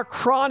of our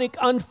chronic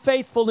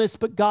unfaithfulness,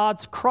 but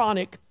God's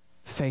chronic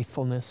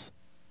faithfulness.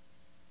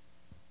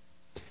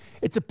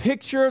 It's a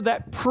picture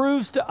that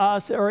proves to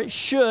us, or it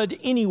should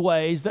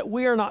anyways, that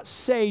we are not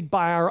saved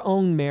by our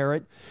own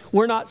merit.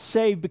 We're not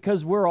saved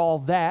because we're all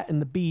that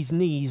and the bee's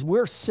knees.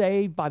 We're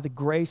saved by the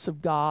grace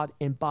of God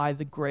and by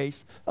the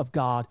grace of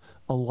God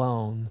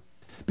alone.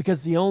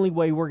 Because the only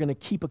way we're going to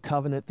keep a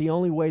covenant, the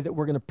only way that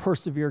we're going to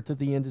persevere to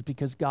the end is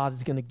because God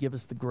is going to give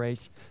us the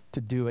grace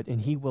to do it.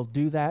 And he will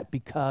do that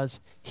because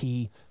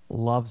he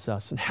loves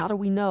us. And how do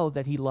we know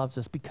that he loves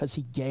us? Because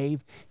he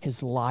gave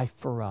his life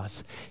for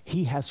us.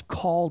 He has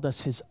called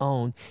us his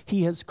own.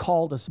 He has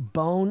called us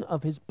bone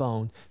of his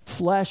bone,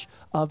 flesh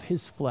of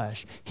his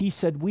flesh. He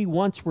said we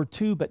once were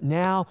two, but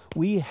now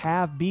we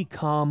have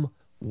become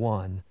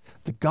one.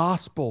 The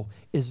gospel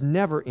is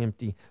never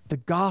empty. The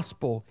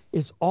gospel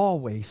is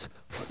always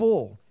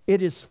full.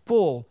 It is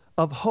full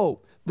of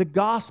hope. The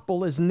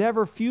gospel is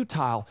never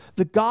futile.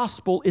 The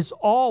gospel is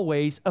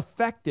always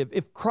effective.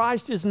 If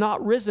Christ is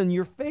not risen,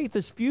 your faith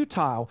is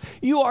futile.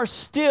 You are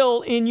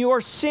still in your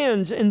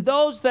sins, and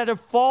those that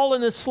have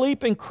fallen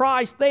asleep in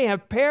Christ, they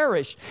have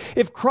perished.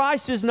 If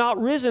Christ is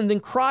not risen, then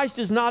Christ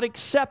is not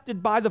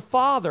accepted by the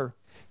Father.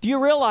 Do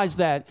you realize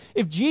that?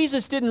 If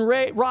Jesus didn't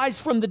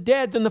rise from the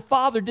dead, then the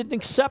Father didn't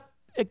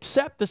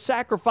accept the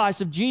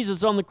sacrifice of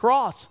Jesus on the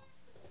cross.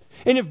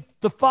 And if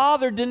the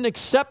Father didn't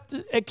accept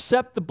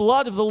the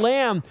blood of the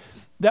Lamb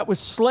that was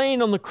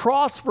slain on the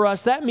cross for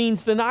us, that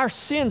means then our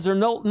sins are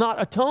not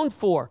atoned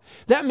for.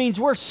 That means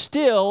we're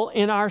still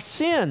in our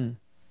sin.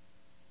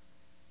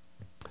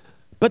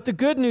 But the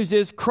good news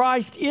is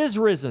Christ is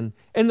risen,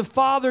 and the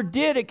Father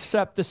did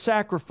accept the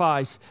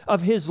sacrifice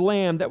of his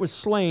Lamb that was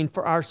slain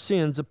for our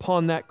sins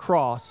upon that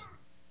cross.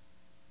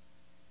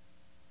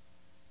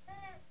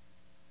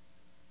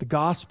 The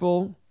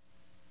gospel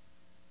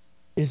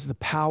is the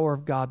power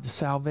of God to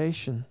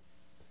salvation.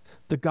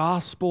 The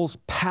gospel's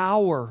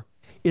power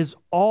is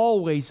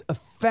always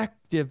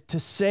effective to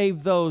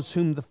save those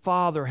whom the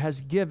Father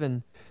has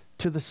given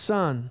to the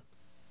Son.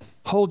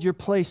 Hold your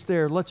place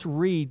there. Let's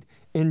read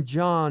in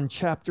John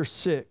chapter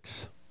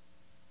 6.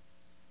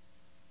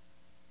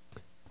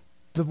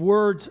 The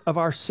words of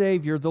our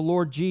Savior, the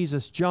Lord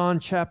Jesus,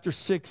 John chapter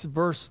 6,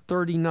 verse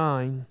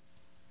 39.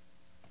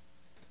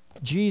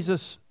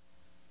 Jesus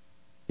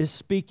is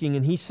speaking,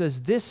 and he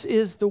says, "This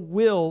is the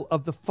will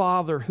of the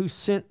Father who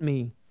sent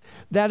me,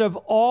 that of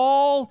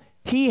all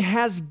he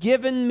has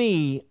given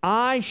me,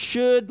 I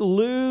should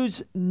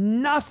lose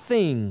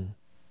nothing,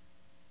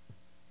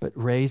 but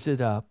raise it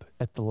up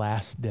at the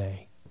last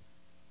day."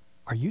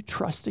 Are you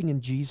trusting in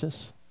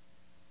Jesus?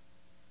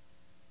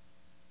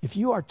 If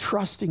you are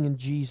trusting in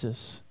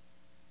Jesus,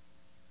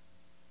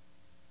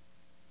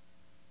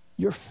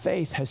 Your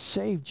faith has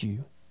saved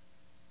you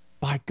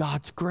by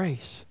God's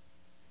grace.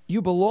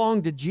 You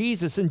belong to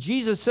Jesus. And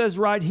Jesus says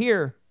right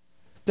here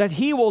that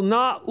he will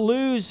not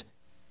lose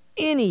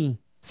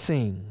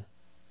anything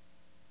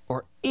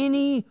or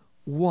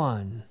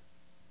anyone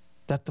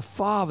that the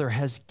Father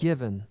has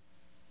given,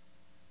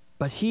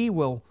 but he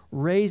will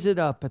raise it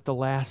up at the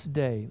last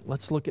day.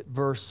 Let's look at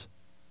verse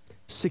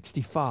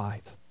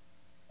 65.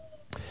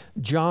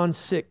 John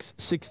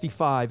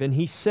 6:65. And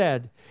he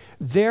said,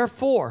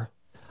 therefore,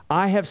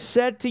 I have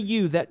said to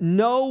you that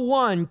no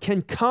one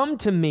can come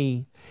to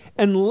me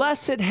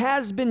unless it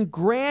has been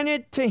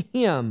granted to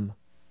him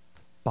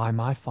by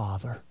my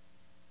Father.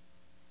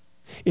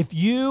 If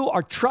you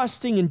are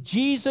trusting in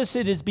Jesus,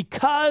 it is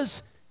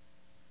because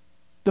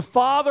the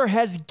Father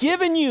has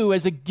given you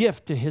as a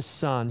gift to his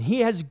Son. He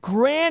has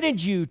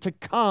granted you to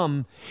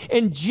come,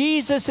 and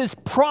Jesus is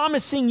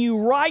promising you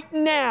right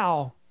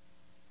now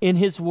in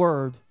his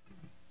word,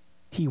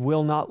 he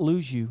will not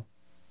lose you.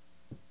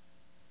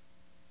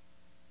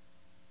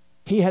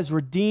 He has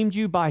redeemed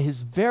you by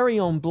his very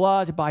own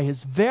blood, by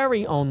his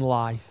very own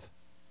life.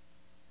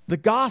 The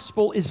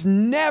gospel is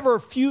never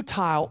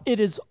futile. It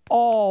is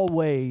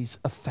always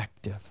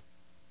effective.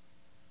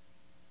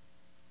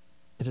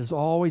 It is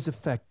always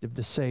effective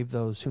to save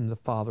those whom the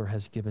Father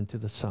has given to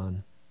the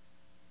Son.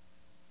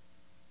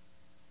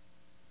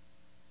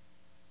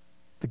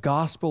 The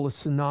gospel is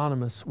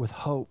synonymous with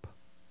hope.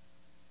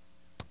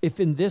 If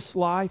in this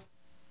life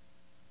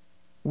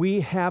we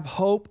have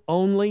hope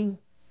only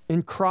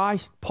in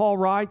Christ, Paul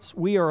writes,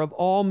 we are of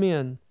all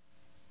men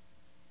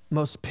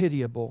most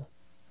pitiable.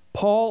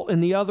 Paul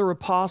and the other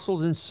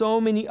apostles and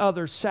so many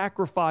others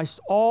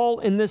sacrificed all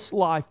in this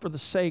life for the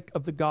sake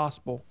of the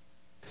gospel.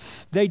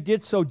 They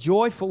did so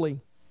joyfully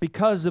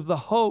because of the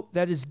hope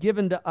that is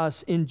given to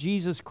us in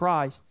Jesus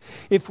Christ.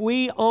 If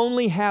we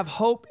only have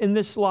hope in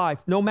this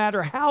life, no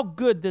matter how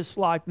good this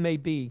life may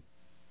be,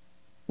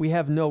 we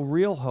have no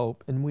real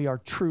hope and we are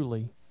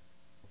truly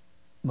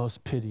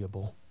most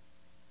pitiable.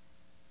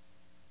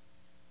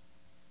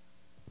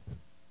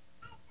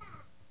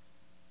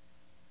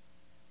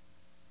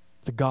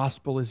 The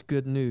gospel is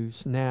good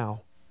news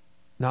now,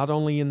 not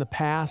only in the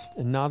past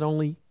and not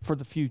only for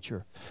the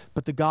future,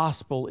 but the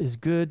gospel is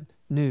good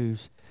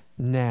news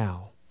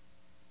now.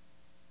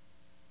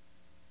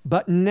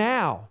 But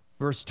now,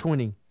 verse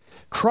 20,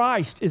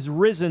 Christ is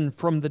risen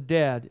from the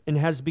dead and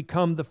has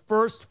become the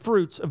first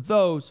fruits of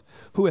those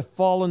who have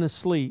fallen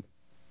asleep.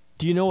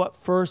 Do you know what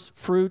first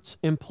fruits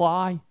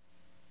imply?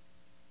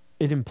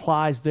 It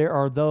implies there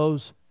are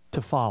those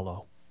to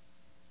follow.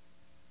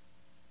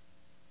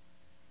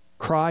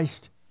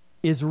 Christ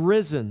is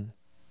risen.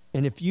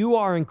 And if you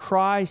are in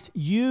Christ,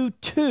 you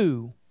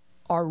too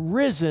are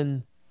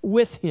risen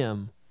with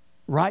him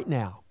right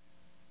now.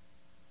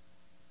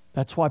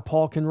 That's why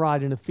Paul can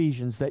write in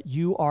Ephesians that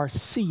you are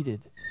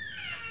seated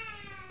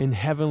in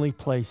heavenly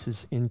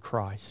places in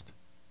Christ.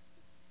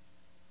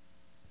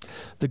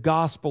 The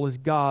gospel is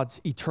God's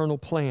eternal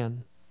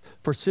plan.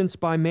 For since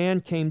by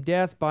man came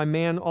death, by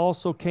man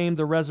also came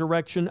the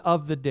resurrection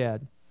of the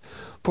dead.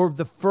 For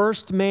the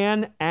first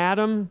man,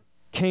 Adam,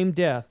 came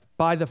death.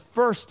 By the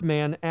first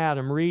man,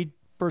 Adam. Read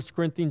 1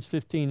 Corinthians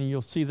 15 and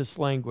you'll see this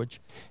language.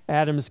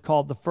 Adam is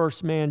called the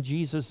first man.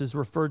 Jesus is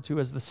referred to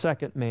as the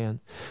second man.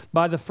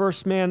 By the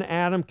first man,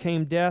 Adam,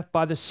 came death.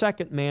 By the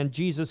second man,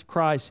 Jesus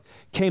Christ,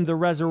 came the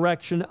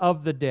resurrection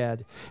of the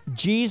dead.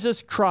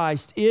 Jesus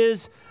Christ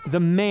is the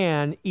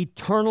man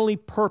eternally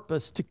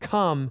purposed to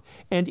come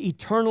and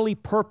eternally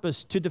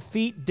purposed to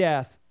defeat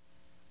death.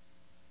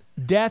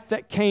 Death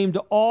that came to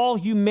all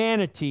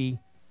humanity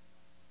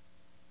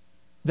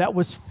that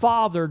was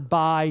fathered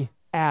by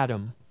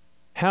Adam.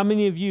 How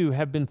many of you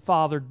have been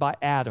fathered by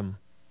Adam?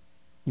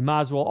 You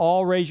might as well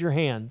all raise your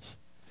hands.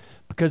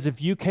 Because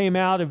if you came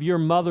out of your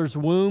mother's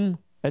womb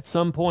at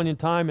some point in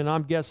time, and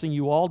I'm guessing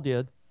you all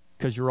did,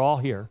 because you're all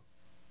here,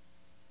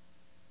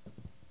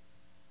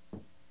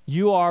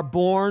 you are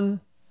born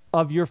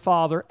of your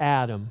father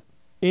Adam.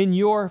 In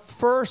your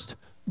first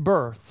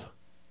birth,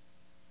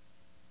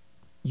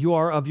 you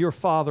are of your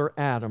father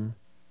Adam.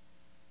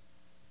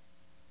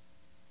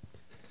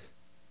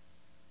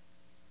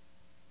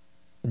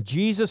 And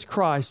Jesus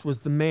Christ was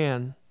the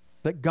man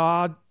that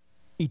God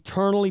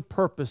eternally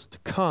purposed to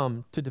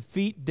come to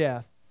defeat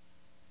death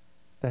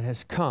that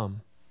has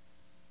come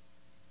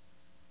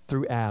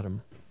through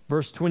Adam.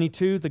 Verse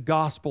 22, the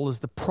gospel is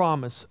the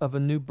promise of a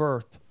new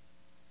birth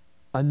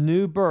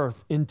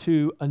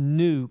into a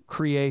new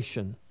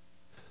creation.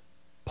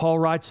 Paul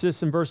writes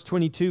this in verse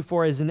 22,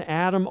 for as in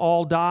Adam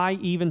all die,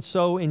 even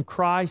so in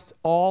Christ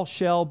all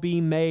shall be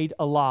made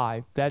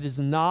alive. That is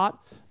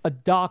not a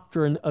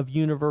doctrine of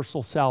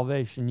universal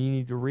salvation. You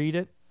need to read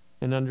it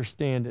and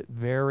understand it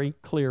very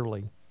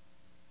clearly.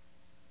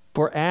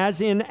 For as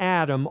in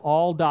Adam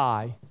all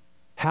die,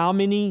 how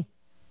many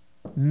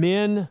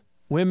men,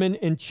 women,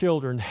 and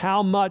children,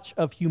 how much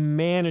of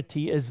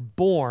humanity is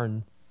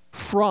born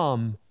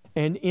from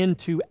and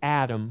into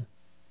Adam?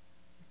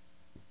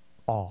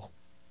 All.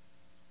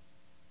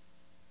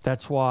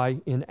 That's why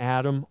in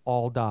Adam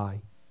all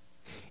die.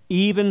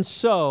 even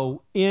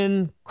so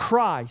in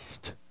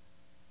Christ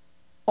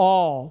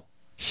all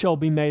shall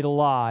be made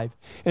alive.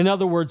 In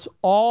other words,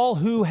 all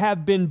who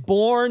have been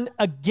born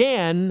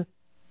again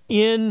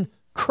in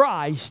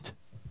Christ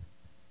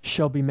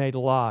shall be made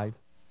alive.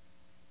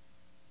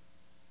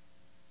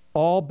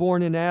 All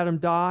born in Adam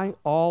die,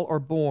 all are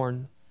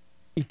born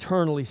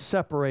eternally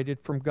separated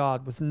from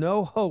God with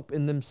no hope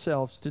in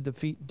themselves to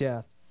defeat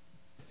death.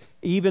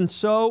 Even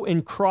so,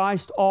 in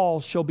Christ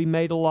all shall be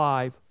made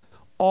alive.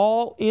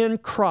 All in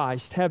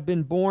Christ have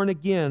been born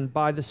again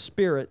by the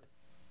Spirit,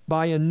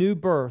 by a new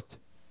birth,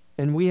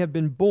 and we have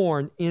been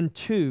born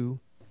into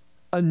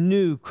a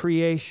new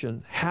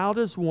creation. How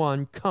does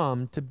one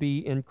come to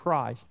be in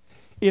Christ?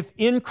 If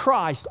in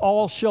Christ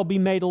all shall be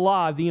made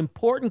alive, the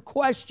important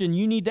question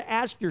you need to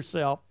ask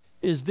yourself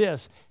is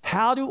this: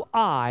 how do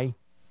I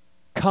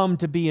come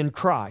to be in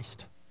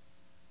Christ?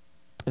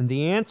 And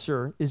the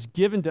answer is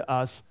given to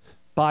us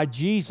by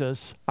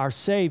Jesus, our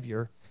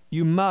Savior.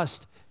 You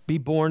must be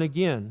born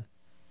again.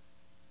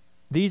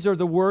 These are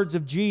the words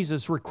of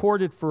Jesus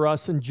recorded for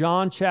us in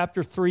John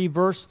chapter 3,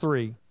 verse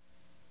 3.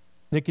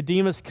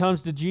 Nicodemus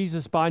comes to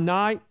Jesus by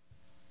night.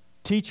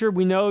 Teacher,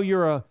 we know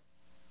you're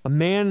a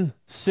man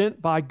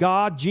sent by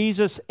God.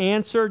 Jesus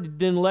answered,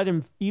 didn't let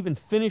him even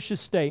finish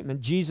his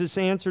statement. Jesus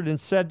answered and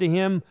said to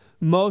him,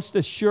 most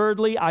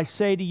assuredly, I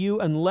say to you,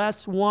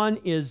 unless one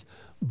is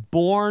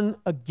born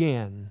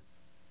again,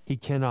 he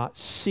cannot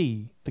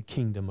see the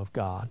kingdom of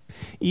God.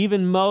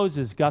 Even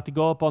Moses got to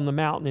go up on the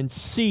mountain and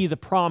see the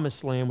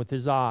promised land with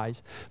his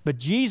eyes. But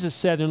Jesus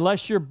said,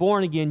 unless you're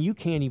born again, you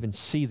can't even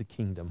see the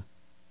kingdom.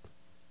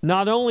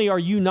 Not only are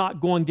you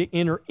not going to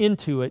enter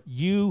into it,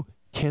 you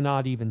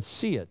cannot even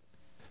see it.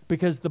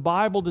 Because the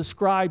Bible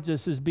describes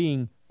us as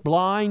being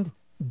blind,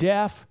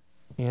 deaf,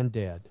 and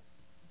dead.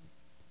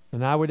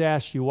 And I would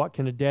ask you, what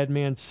can a dead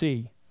man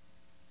see?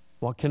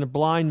 What can a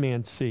blind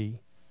man see?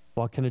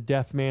 What can a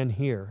deaf man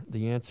hear?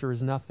 The answer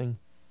is nothing.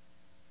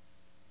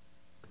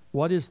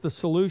 What is the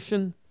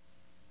solution?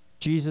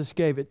 Jesus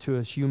gave it to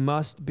us. You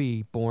must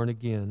be born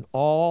again.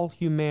 All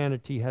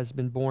humanity has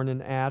been born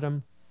in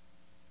Adam,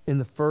 in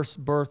the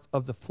first birth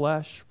of the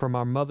flesh from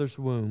our mother's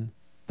womb.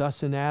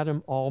 Thus in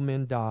Adam all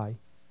men die.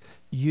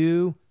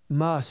 You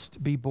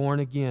must be born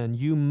again.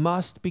 You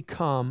must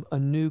become a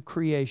new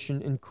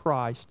creation in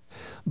Christ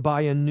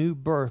by a new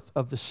birth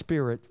of the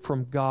Spirit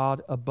from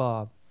God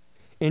above.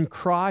 In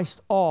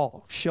Christ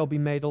all shall be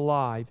made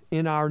alive.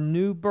 In our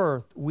new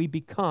birth we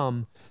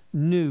become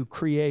new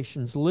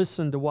creations.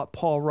 Listen to what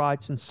Paul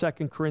writes in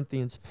 2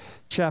 Corinthians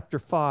chapter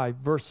 5,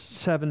 verse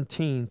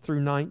 17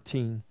 through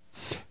 19.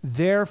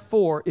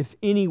 Therefore, if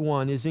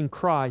anyone is in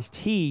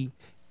Christ,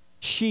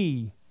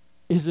 she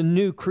is a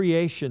new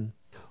creation.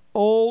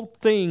 Old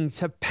things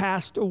have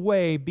passed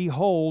away.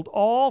 Behold,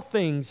 all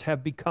things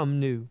have become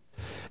new.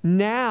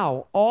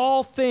 Now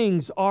all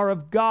things are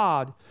of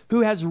God,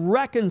 who has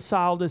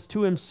reconciled us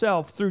to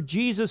himself through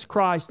Jesus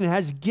Christ and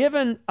has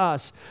given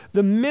us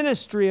the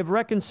ministry of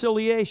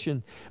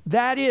reconciliation.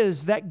 That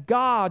is, that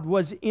God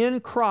was in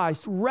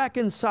Christ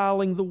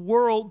reconciling the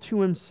world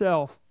to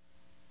himself,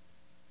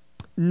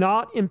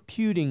 not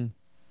imputing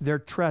their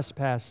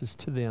trespasses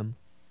to them,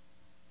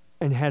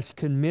 and has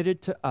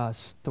committed to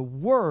us the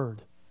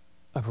word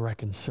of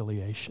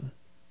reconciliation.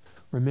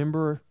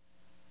 Remember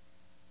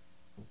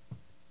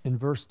in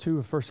verse 2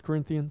 of 1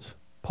 Corinthians,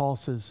 Paul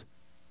says,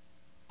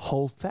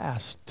 hold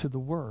fast to the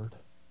word.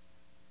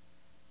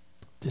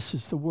 This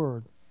is the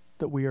word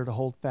that we are to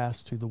hold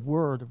fast to, the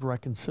word of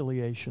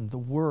reconciliation, the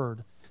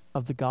word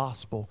of the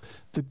gospel,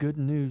 the good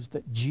news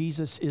that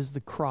Jesus is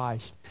the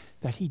Christ,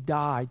 that he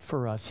died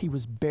for us, he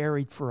was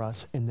buried for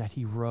us, and that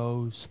he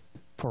rose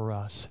for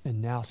us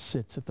and now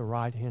sits at the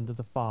right hand of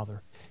the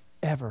Father,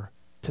 ever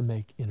to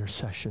make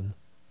intercession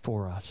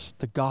for us.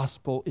 The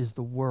gospel is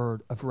the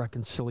word of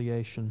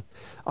reconciliation.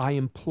 I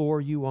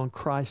implore you on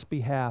Christ's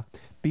behalf,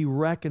 be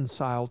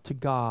reconciled to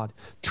God.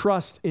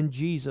 Trust in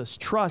Jesus.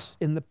 Trust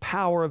in the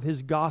power of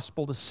his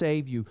gospel to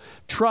save you.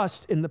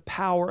 Trust in the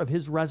power of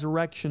his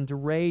resurrection to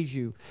raise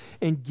you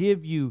and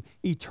give you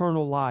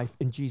eternal life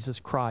in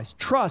Jesus Christ.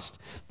 Trust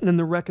in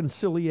the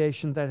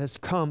reconciliation that has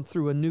come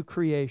through a new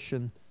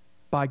creation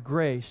by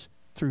grace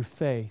through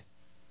faith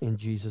in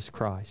Jesus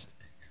Christ.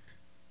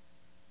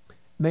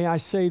 May I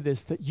say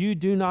this, that you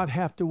do not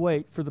have to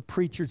wait for the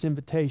preacher's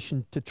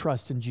invitation to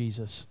trust in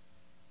Jesus.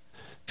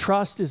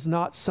 Trust is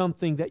not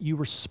something that you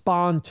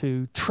respond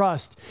to.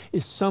 Trust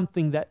is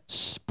something that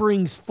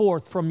springs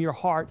forth from your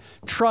heart.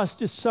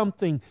 Trust is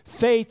something,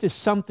 faith is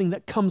something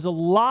that comes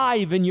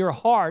alive in your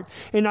heart.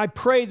 And I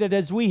pray that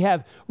as we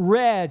have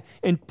read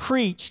and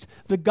preached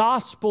the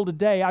gospel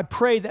today, I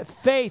pray that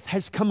faith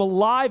has come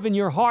alive in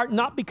your heart,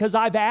 not because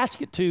I've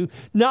asked it to,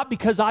 not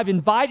because I've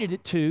invited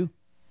it to.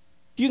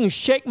 You can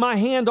shake my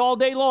hand all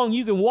day long.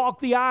 You can walk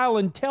the aisle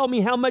and tell me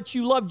how much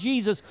you love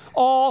Jesus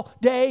all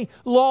day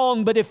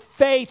long. But if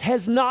faith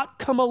has not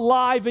come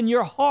alive in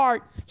your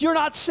heart, you're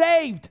not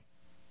saved.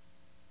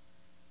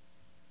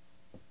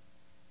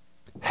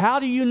 How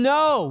do you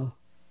know?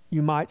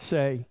 You might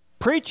say,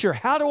 preacher,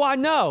 how do I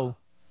know?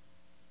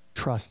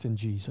 Trust in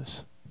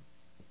Jesus.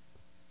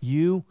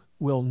 You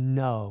will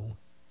know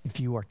if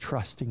you are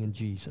trusting in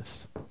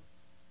Jesus.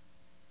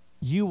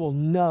 You will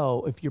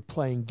know if you're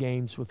playing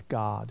games with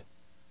God.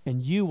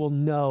 And you will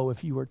know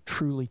if you are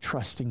truly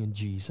trusting in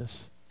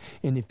Jesus.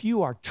 And if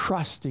you are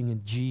trusting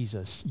in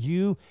Jesus,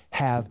 you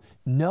have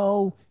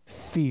no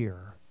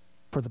fear.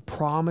 For the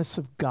promise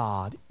of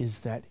God is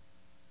that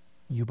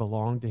you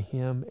belong to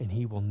Him, and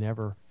He will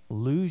never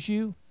lose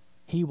you.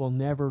 He will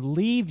never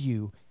leave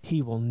you.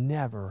 He will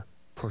never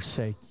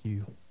forsake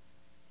you.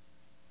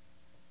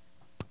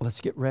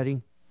 Let's get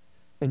ready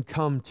and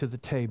come to the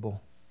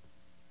table.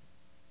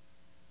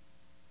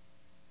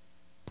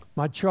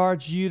 My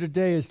charge to you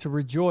today is to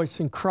rejoice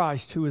in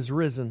Christ who is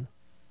risen.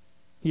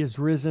 He is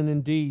risen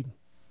indeed.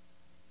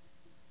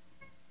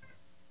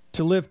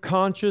 To live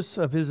conscious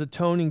of His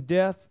atoning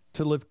death,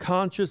 to live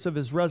conscious of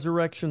His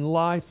resurrection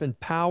life and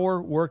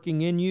power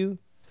working in you,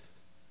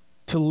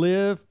 to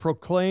live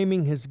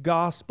proclaiming His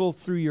gospel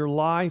through your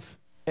life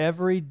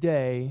every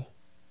day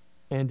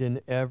and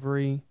in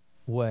every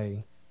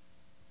way.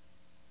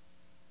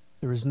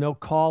 There is no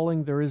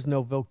calling, there is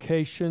no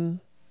vocation,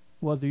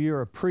 whether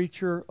you're a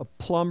preacher, a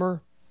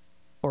plumber,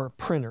 or a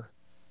printer,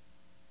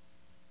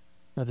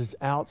 that is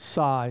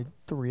outside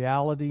the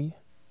reality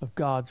of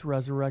God's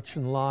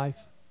resurrection life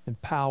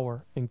and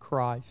power in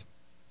Christ.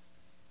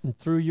 And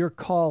through your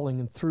calling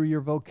and through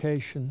your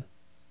vocation,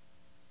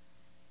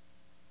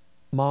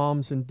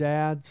 moms and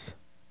dads,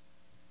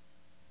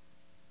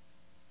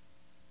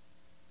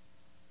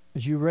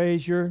 as you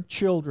raise your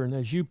children,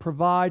 as you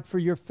provide for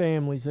your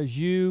families, as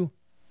you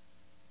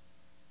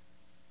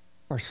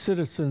are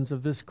citizens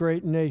of this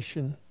great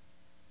nation,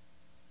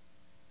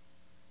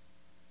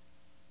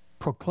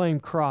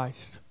 proclaim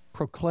Christ,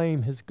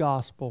 proclaim His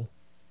gospel.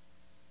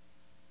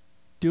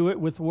 Do it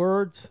with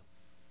words,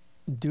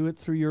 and do it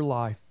through your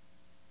life,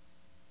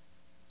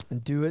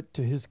 and do it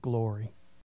to His glory.